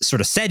just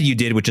sort of said you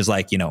did, which is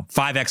like,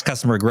 5x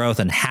customer growth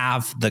and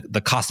half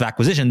the cost of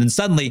acquisition, then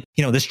suddenly,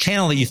 this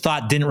channel that you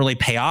thought didn't really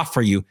pay off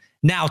for you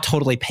now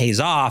totally pays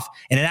off.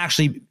 And it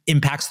actually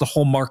impacts the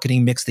whole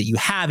marketing mix that you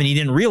have. And you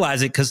didn't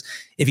realize it because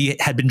if you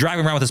had been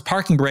driving around with this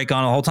parking brake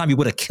on the whole time, you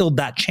would have killed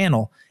that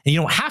channel. And you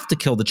don't have to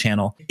kill the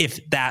channel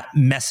if that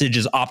message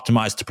is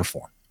optimized to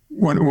perform.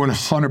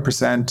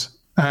 100%.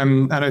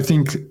 And I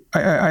think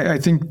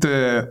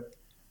the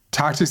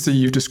tactics that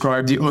you've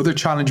described, the other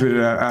challenge with it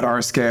at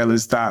our scale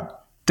is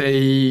that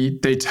they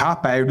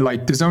tap out.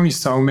 Like there's only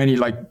so many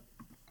like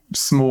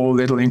small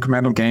little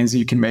incremental gains that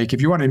you can make.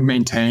 If you want to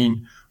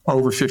maintain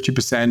over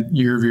 50%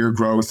 year-over-year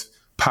growth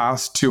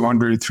past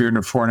 200,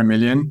 300, 400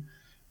 million,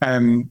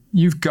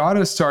 you've got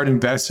to start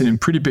investing in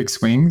pretty big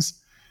swings.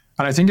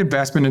 And I think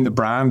investment in the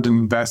brand and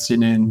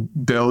investing in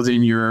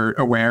building your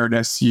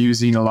awareness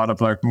using a lot of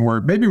like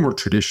maybe more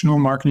traditional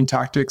marketing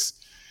tactics,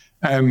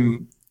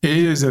 it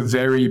is a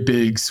very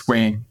big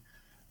swing.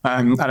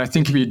 And I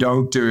think if you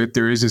don't do it,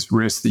 there is this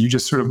risk that you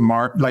just sort of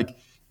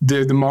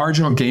the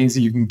marginal gains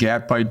that you can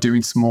get by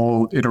doing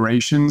small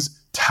iterations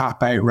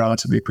tap out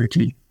relatively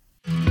quickly.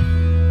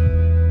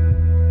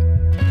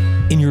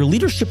 In your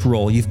leadership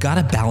role, you've got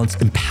to balance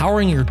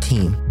empowering your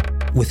team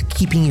with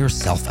keeping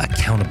yourself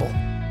accountable.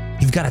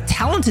 You've got a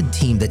talented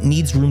team that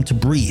needs room to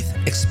breathe,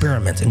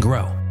 experiment, and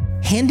grow.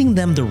 Handing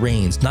them the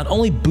reins not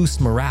only boosts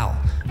morale,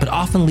 but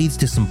often leads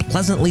to some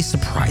pleasantly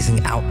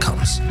surprising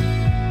outcomes.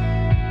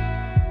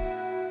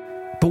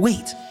 But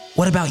wait,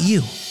 what about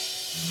you?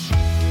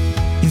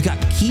 You've got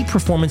key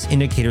performance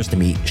indicators to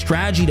meet,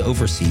 strategy to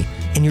oversee,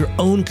 and your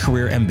own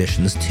career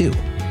ambitions too.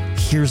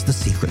 Here's the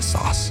secret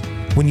sauce.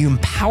 When you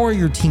empower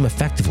your team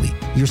effectively,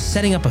 you're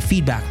setting up a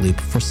feedback loop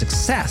for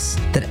success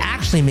that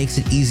actually makes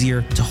it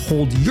easier to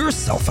hold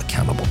yourself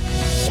accountable.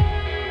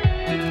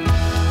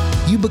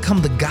 You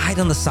become the guide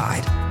on the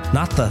side,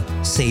 not the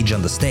sage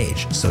on the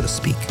stage, so to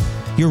speak.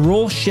 Your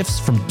role shifts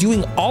from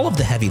doing all of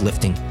the heavy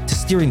lifting to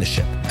steering the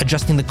ship,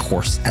 adjusting the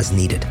course as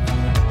needed.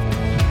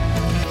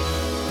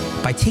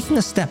 By taking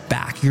a step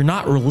back, you're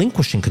not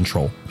relinquishing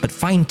control, but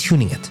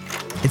fine-tuning it.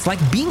 It's like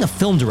being a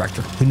film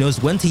director who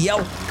knows when to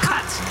yell,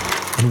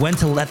 cut, and when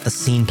to let the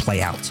scene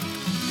play out.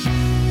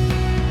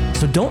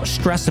 So don't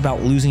stress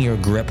about losing your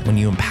grip when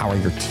you empower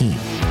your team.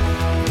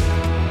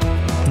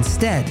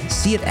 Instead,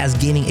 see it as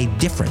gaining a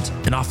different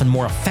and often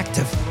more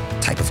effective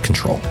type of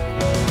control.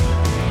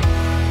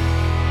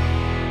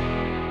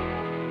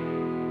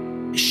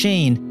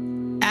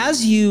 Shane,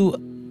 as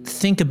you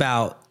think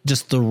about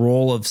just the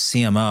role of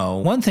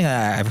CMO, one thing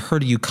I've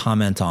heard you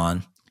comment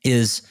on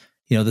is,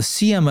 the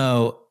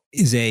CMO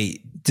is a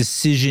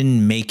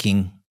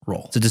decision-making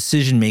role. It's a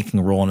decision-making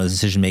role and a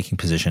decision-making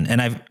position.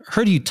 And I've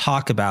heard you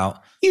talk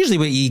about, usually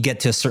when you get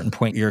to a certain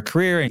point in your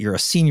career and you're a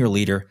senior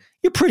leader,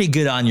 you're pretty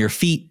good on your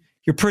feet.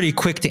 You're pretty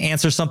quick to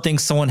answer something.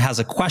 Someone has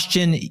a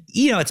question,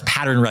 it's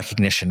pattern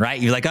recognition, right?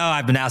 You're like, oh,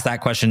 I've been asked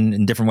that question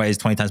in different ways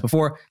 20 times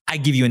before. I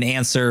give you an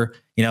answer,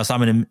 so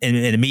I'm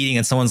in a meeting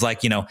and someone's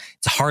like,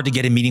 it's hard to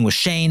get a meeting with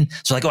Shane.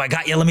 So like, oh, I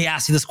got you. Let me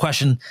ask you this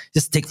question.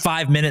 Just take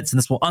 5 minutes and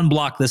this will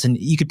unblock this. And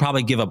you could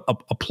probably give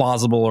a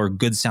plausible or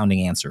good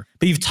sounding answer.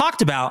 But you've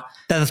talked about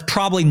that it's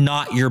probably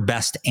not your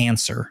best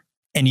answer.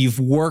 And you've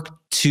worked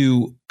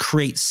to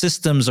create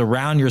systems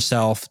around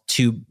yourself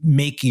to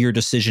make your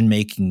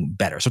decision-making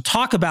better. So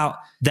talk about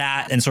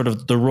that and sort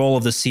of the role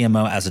of the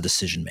CMO as a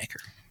decision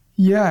maker.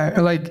 Yeah,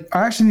 I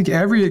actually think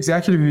every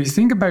executive, if you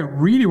think about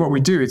really what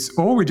we do, it's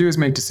all we do is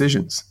make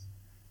decisions.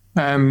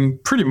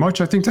 Pretty much,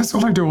 I think that's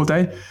all I do all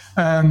day.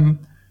 And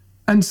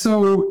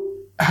so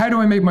how do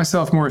I make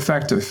myself more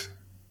effective?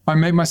 I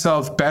make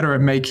myself better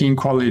at making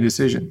quality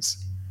decisions.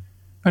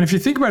 And if you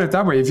think about it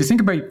that way, if you think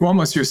about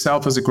almost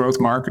yourself as a growth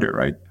marketer,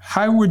 right?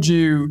 How would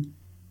you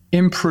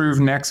improve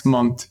next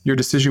month your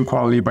decision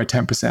quality by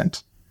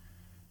 10%?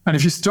 And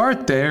if you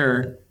start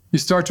there, you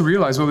start to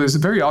realize, well, there's a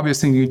very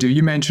obvious thing you do.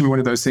 You mentioned one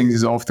of those things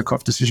is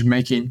off-the-cuff decision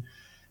making.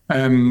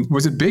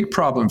 Was a big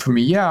problem for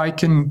me. Yeah, I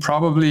can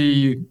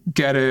probably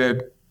get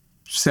a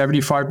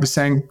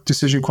 75%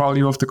 decision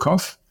quality off the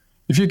cuff.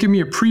 If you give me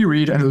a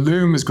pre-read, and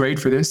Loom is great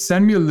for this,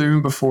 send me a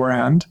Loom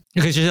beforehand.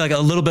 Okay, so like a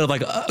little bit of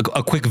like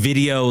a quick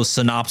video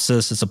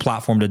synopsis. It's a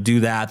platform to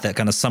do that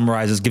kind of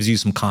summarizes, gives you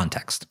some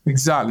context.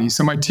 Exactly.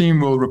 So my team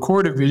will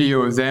record a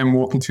video of them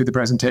walking through the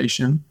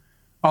presentation.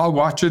 I'll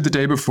watch it the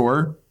day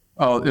before.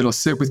 It'll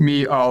sit with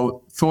me.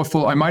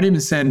 I might even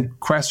send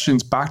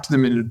questions back to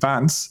them in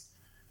advance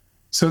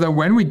so that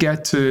when we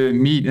get to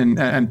meet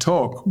and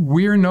talk,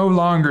 we're no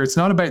longer, it's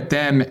not about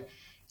them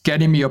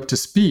getting me up to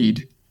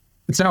speed.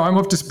 It's now I'm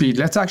up to speed.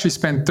 Let's actually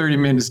spend 30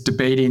 minutes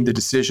debating the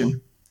decision.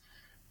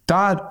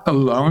 That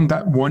alone,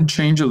 that one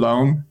change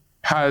alone,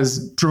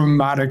 has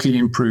dramatically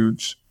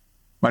improved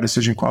my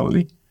decision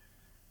quality.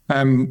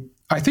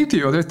 I think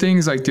the other thing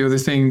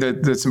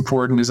that's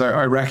important is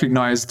I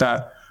recognize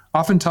that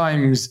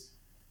oftentimes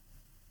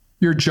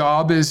your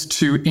job is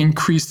to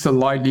increase the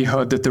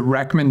likelihood that the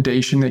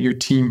recommendation that your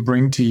team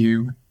bring to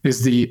you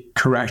is the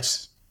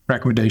correct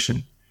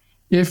recommendation.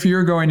 If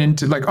you're going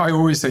into, like I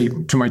always say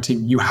to my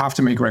team, you have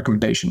to make a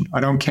recommendation.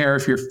 I don't care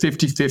if you're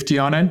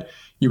 50-50 on it.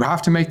 You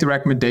have to make the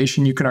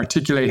recommendation. You can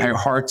articulate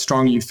how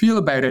strong you feel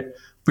about it,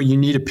 but you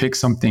need to pick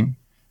something.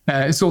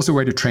 It's also a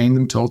way to train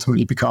them to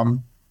ultimately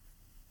become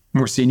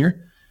more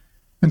senior.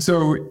 And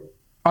so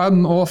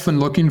I'm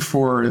often looking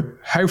for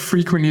how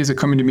frequently is it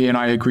coming to me and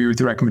I agree with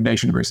the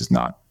recommendation versus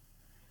not.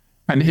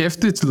 And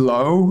if it's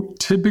low,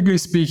 typically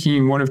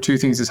speaking, one of two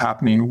things is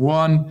happening.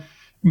 One,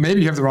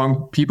 maybe you have the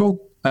wrong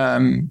people.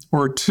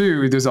 Or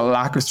two, there's a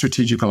lack of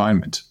strategic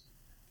alignment.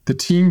 The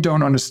team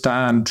don't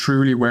understand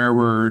truly where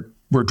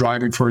we're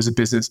driving for as a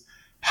business,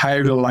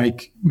 how to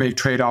make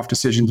trade-off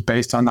decisions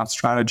based on that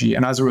strategy.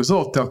 And as a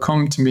result, they'll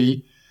come to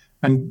me,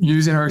 and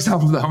using our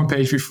example of the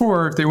homepage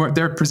before, if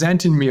they're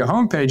presenting me a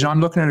homepage and I'm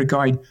looking at it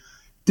going,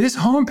 this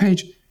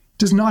homepage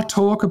does not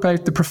talk about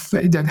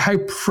how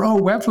pro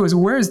Webflow is.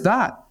 Where is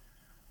that?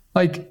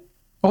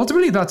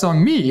 Ultimately that's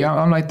on me.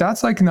 I'm like,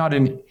 that's not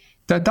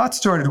that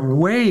started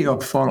way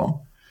up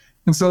funnel.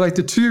 And so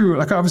the two,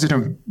 obviously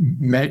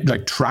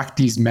don't track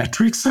these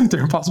metrics.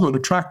 They're impossible to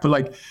track,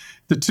 but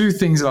the two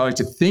things that I like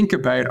to think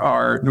about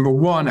are, number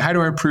one, how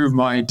do I improve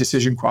my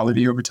decision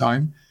quality over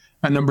time?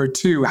 And number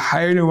two,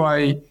 how do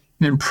I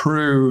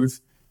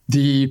improve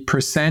the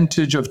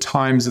percentage of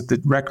times that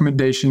the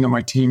recommendation that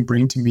my team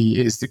bring to me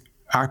is the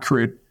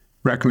accurate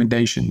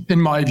recommendation? In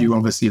my view,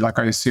 obviously, I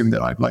assume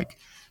that I'm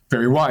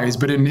very wise,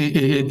 but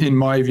in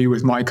my view,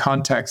 with my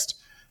context,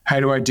 how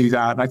do I do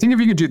that? And I think if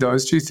you could do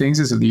those two things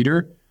as a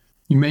leader,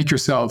 you make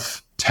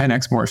yourself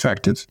 10x more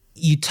effective.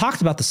 You talked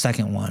about the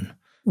second one.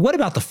 What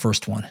about the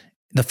first one?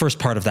 The first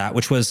part of that,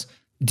 which was,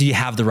 do you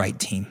have the right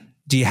team?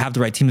 Do you have the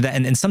right team to that?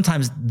 And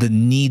sometimes the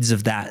needs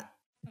of that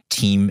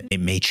team, it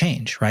may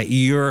change, right?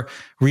 You're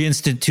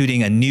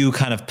reinstituting a new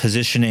kind of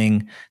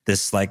positioning,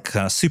 this kind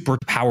of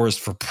superpowers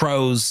for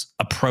pros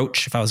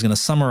approach, if I was going to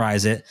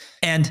summarize it.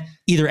 And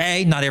either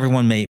A, not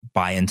everyone may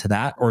buy into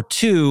that, or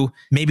two,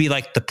 maybe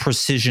the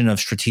precision of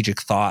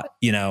strategic thought,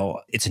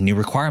 it's a new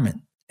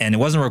requirement. And it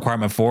wasn't a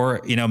requirement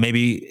before,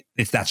 maybe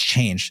if that's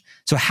changed.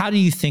 So how do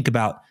you think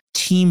about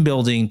team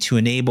building to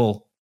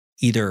enable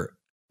either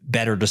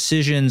better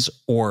decisions,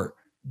 or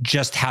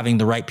just having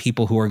the right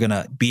people who are going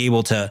to be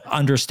able to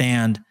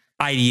understand,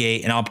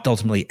 ideate, and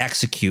ultimately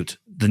execute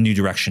the new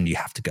direction you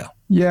have to go?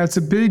 Yeah, it's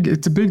a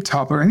big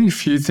topic. I think a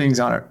few things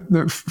on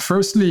it.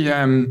 Firstly,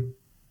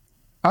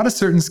 at a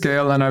certain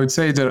scale, and I would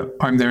say that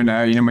I'm there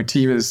now, my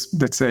team is,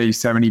 let's say,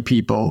 70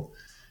 people.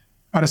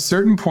 At a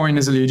certain point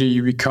as a leader,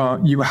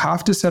 you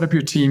have to set up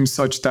your team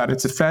such that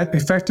it's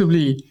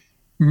effectively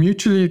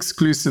mutually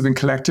exclusive and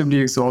collectively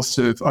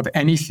exhaustive of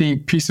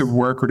anything, piece of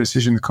work or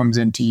decision that comes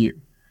into you.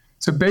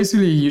 So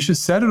basically, you should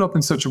set it up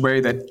in such a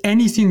way that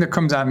anything that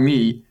comes at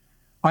me,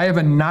 I have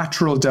a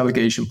natural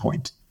delegation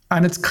point.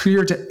 And it's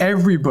clear to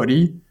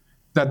everybody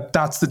that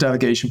that's the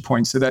delegation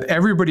point, so that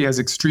everybody has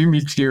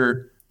extremely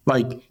clear,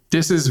 like,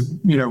 this is,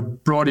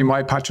 broadly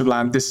my patch of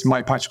land, this is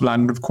my patch of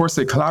land. And of course,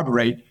 they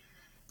collaborate,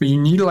 but you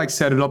need to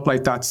set it up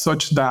like that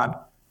such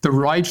that the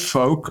right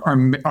folk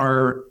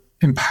are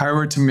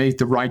empowered to make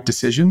the right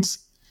decisions.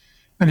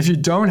 And if you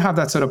don't have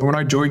that set up, and when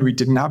I joined, we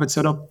didn't have it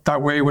set up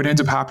that way, what ends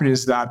up happening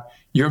is that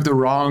you have the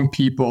wrong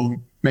people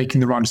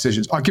making the wrong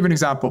decisions. I'll give an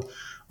example.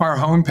 Our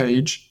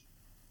homepage,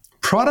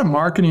 product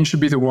marketing should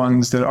be the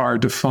ones that are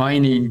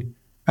defining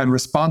and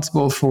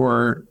responsible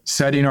for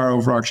setting our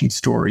overarching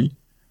story.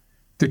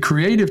 The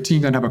creative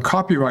team then have a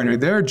copywriter.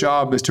 Their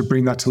job is to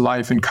bring that to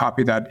life and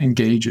copy that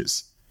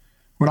engages.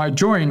 When I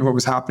joined, what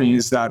was happening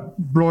is that,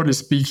 broadly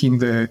speaking,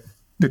 the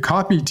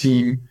copy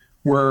team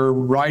were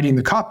writing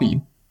the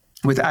copy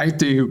without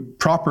the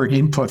proper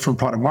input from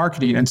product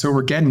marketing. And so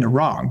we're getting it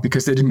wrong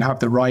because they didn't have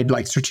the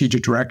right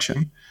strategic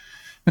direction.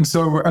 And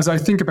so as I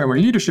think about my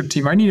leadership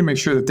team, I need to make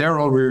sure that they're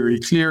all really, really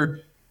clear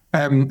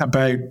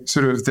about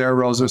sort of their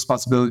roles and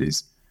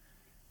responsibilities.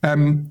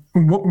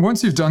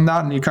 Once you've done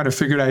that and you kind of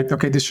figured out,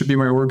 okay, this should be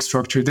my org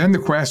structure, then the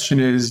question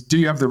is, do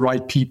you have the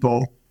right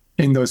people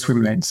in those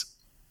swim lanes?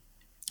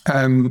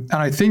 And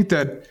I think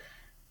that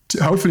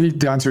hopefully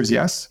the answer is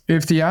yes.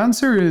 If the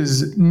answer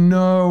is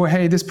no,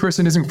 hey, this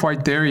person isn't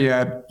quite there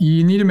yet,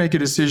 you need to make a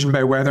decision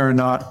about whether or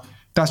not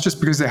that's just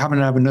because they haven't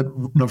had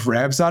enough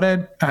revs at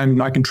it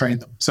and I can train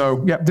them.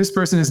 So yeah, this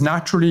person is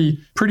naturally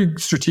pretty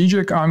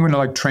strategic. I'm going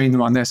to train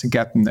them on this and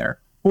get them there.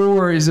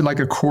 Or is it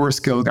a core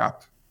skill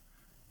gap?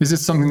 Is it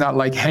something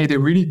that hey,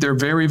 they're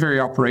very, very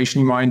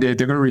operationally minded.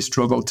 They're going to really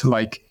struggle to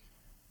think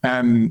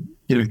in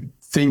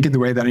the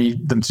way that I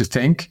need them to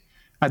think.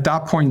 At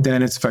that point,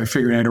 then it's about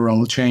figuring out a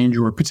role change,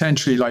 or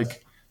potentially,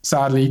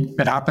 sadly,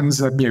 it happens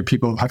that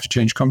people have to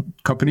change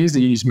companies. They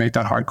need to make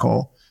that hard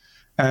call.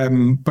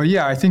 But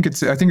yeah, I think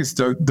it's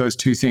those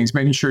two things: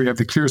 making sure you have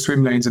the clear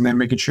swim lanes, and then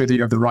making sure that you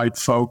have the right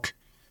folk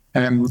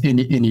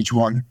in each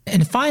one.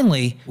 And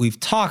finally, we've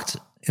talked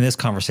in this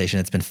conversation.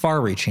 It's been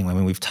far-reaching. I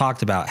mean, we've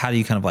talked about how do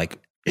you kind of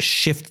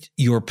shift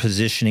your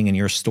positioning and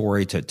your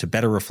story to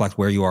better reflect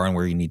where you are and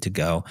where you need to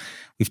go.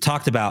 We've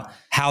talked about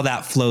how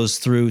that flows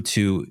through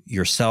to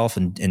yourself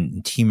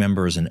and team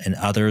members and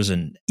others.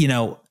 And,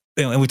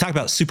 and we talked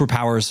about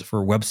superpowers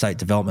for website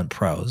development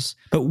pros,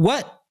 but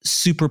what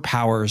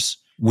superpowers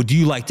would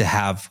you like to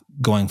have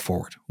going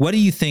forward? What do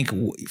you think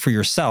for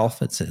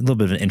yourself? It's a little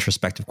bit of an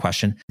introspective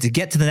question. To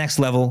get to the next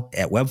level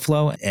at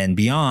Webflow and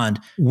beyond,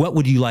 what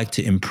would you like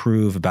to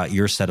improve about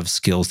your set of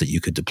skills that you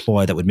could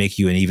deploy that would make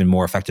you an even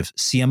more effective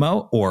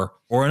CMO or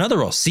another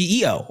role,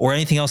 CEO, or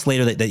anything else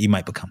later that you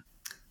might become?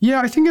 Yeah,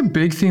 I think a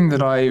big thing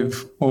that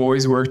I've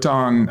always worked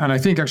on, and I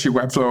think actually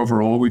Webflow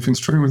overall, we've been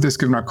struggling with this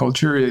given our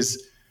culture,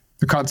 is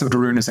the concept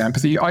of ruinous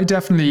empathy. I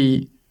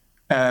definitely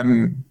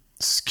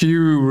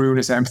skew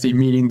ruinous empathy,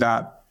 meaning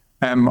that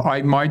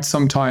I might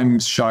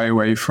sometimes shy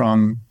away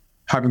from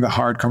having the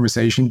hard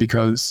conversation,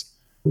 because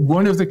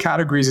one of the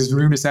categories is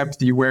ruinous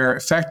empathy, where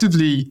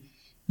effectively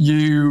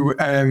you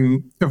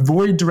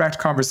avoid direct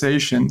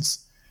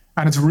conversations,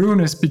 and it's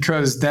ruinous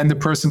because then the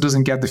person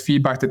doesn't get the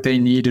feedback that they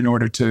need in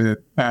order to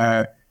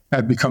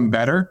become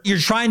better. You're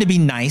trying to be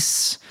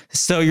nice,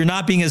 so you're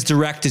not being as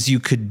direct as you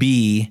could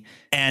be.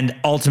 And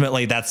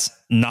ultimately, that's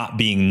not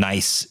being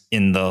nice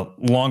in the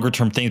longer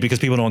term things, because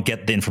people don't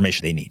get the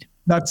information they need.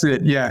 That's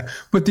it, yeah.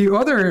 But the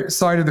other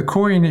side of the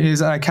coin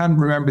is, I can't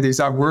remember the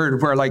exact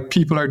word, where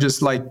people are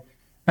just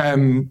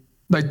the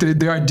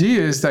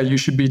idea is that you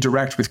should be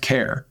direct with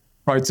care,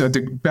 right? So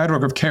the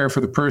bedrock of care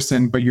for the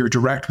person, but you're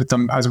direct with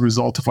them as a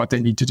result of what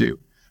they need to do.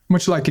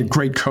 Much like a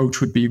great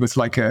coach would be with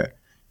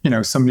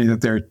somebody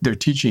that they're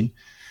teaching.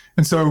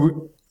 And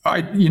so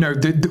what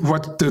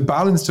the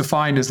balance to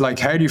find is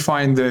how do you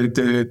find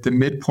the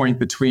midpoint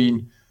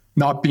between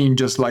not being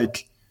just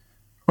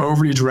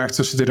overly direct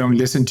so they don't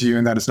listen to you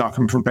and that it's not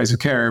coming from a place of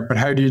care, but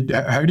how do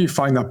you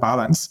find that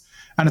balance?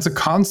 And it's a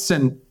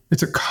constant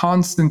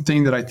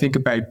thing that I think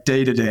about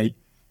day to day,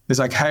 is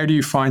how do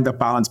you find that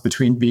balance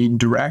between being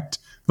direct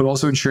but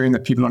also ensuring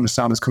that people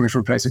understand it's coming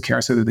from a place of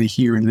care so that they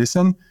hear and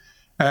listen.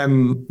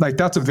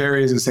 That's a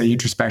very, as I say,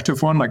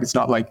 introspective one. It's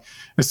not a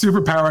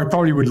superpower. I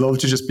probably would love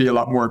to just be a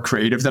lot more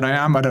creative than I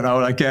am. I don't know.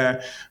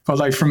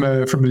 But from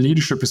a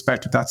leadership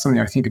perspective, that's something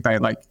I think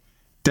about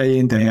day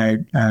in, day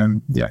out.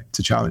 It's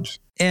a challenge.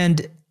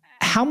 And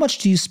how much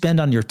do you spend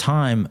on your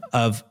time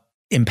of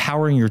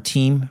empowering your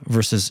team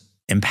versus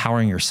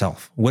empowering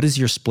yourself? What is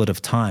your split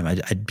of time?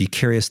 I'd be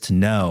curious to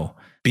know,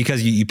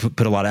 because you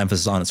put a lot of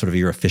emphasis on sort of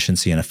your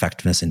efficiency and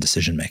effectiveness in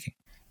decision-making.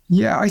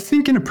 Yeah, I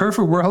think in a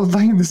perfect world,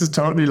 like this is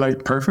totally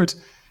like perfect.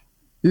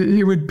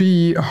 It would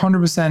be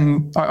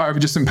 100%, I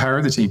would just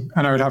empower the team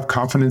and I would have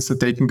confidence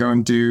that they can go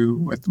and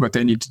do what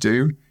they need to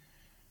do.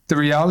 The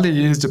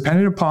reality is,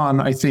 depending upon,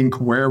 I think,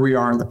 where we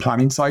are in the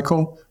planning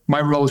cycle, my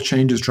role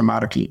changes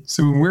dramatically.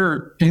 So when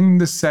we're in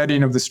the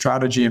setting of the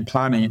strategy and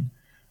planning,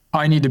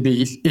 I need to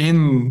be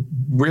in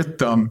with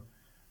them,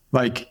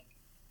 like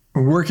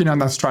working on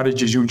that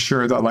strategy to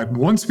ensure that like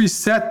once we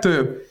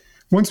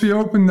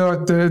open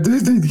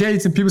the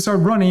gates and people start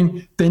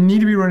running, they need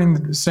to be running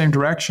the same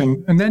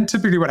direction. And then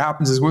typically what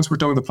happens is once we're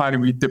done with the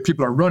planning, the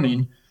people are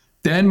running,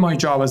 then my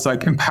job is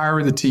like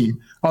empower the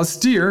team. I'll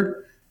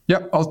steer.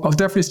 Yep, I'll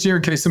definitely steer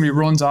in case somebody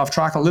runs off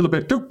track a little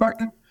bit.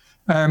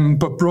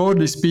 But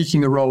broadly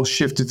speaking, the roles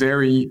shift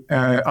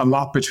a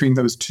lot between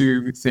those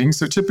two things.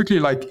 So typically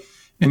like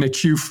in a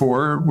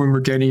Q4, when we're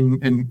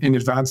getting in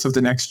advance of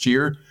the next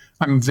year,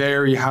 I'm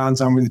very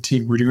hands-on with the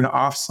team. We're doing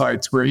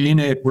offsites. We're in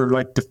it. We're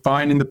like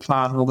defining the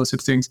plan and all those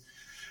sort of things.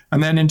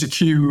 And then into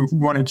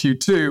Q1 and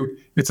Q2,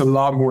 it's a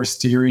lot more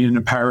steering and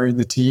empowering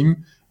the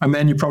team. And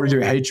then you probably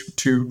do a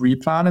H2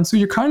 replan. And so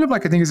you're kind of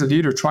like, I think as a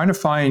leader, trying to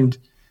find,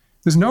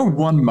 there's no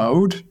one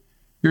mode.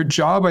 Your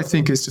job, I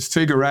think, is to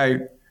figure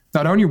out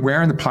not only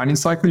where in the planning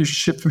cycle you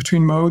shift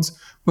between modes,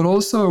 but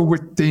also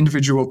with the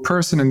individual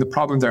person and the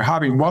problem they're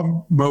having, what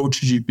mode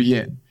should you be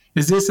in?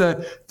 Is this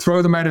a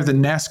throw them out of the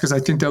nest because I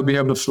think they'll be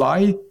able to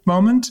fly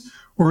moment?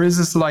 Or is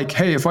this like,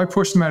 hey, if I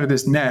push them out of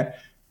this net,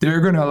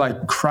 they're going to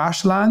like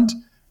crash land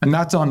and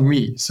that's on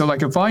me. So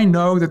like if I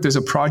know that there's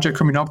a project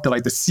coming up that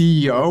like the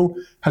CEO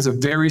has a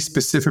very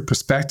specific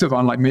perspective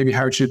on like maybe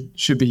how it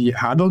should be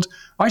handled,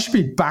 I should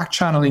be back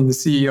channeling the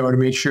CEO to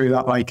make sure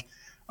that like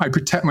I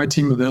protect my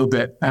team a little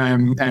bit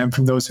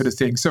from those sort of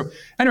things. So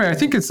anyway, I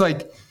think it's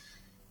like,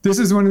 this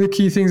is one of the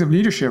key things of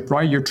leadership,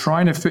 right? You're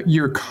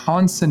you're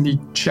constantly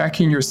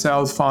checking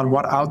yourself on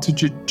what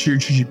altitude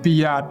should you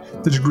be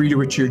at, the degree to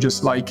which you're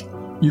just like,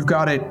 you've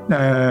got it,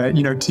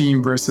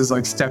 team versus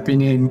like stepping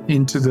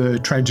into the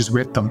trenches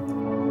with them.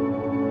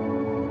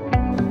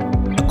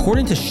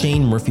 According to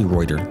Shane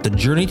Murphy-Reuter, the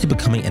journey to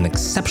becoming an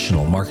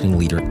exceptional marketing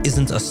leader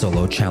isn't a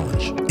solo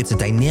challenge. It's a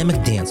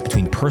dynamic dance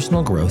between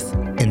personal growth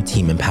and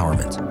team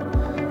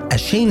empowerment. As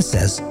Shane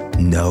says,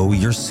 know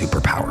your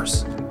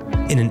superpowers.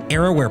 In an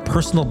era where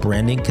personal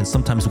branding can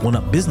sometimes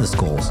one-up business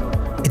goals,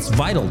 it's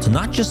vital to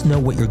not just know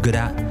what you're good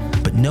at,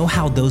 but know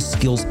how those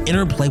skills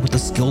interplay with the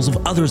skills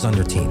of others on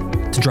your team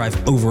to drive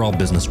overall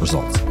business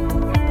results.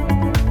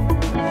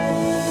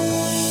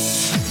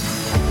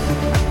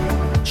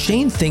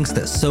 Shane thinks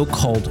that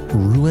so-called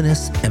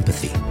ruinous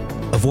empathy,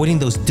 avoiding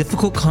those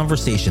difficult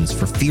conversations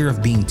for fear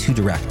of being too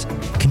direct,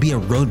 can be a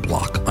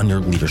roadblock on your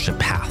leadership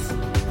path.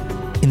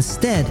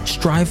 Instead,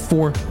 strive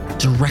for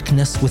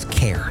directness with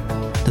care,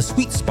 the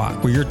sweet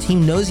spot where your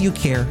team knows you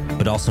care,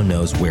 but also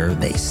knows where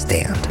they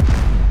stand.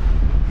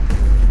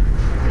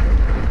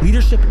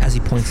 Leadership, as he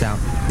points out,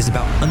 is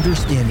about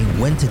understanding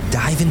when to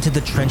dive into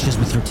the trenches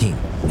with your team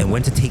and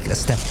when to take a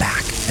step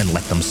back and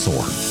let them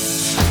soar.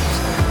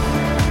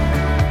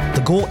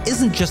 The goal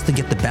isn't just to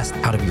get the best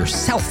out of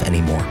yourself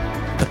anymore,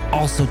 but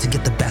also to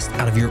get the best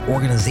out of your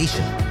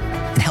organization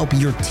and help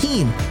your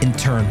team, in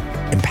turn,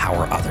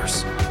 empower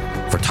others.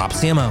 For Top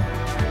CMO,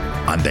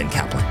 I'm Ben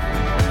Kaplan.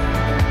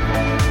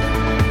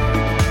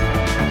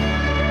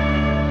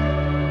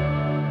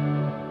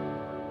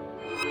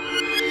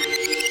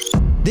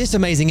 This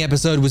amazing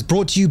episode was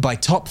brought to you by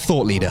Top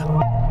Thought Leader.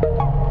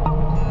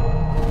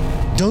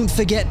 Don't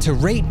forget to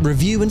rate,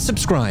 review, and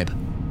subscribe.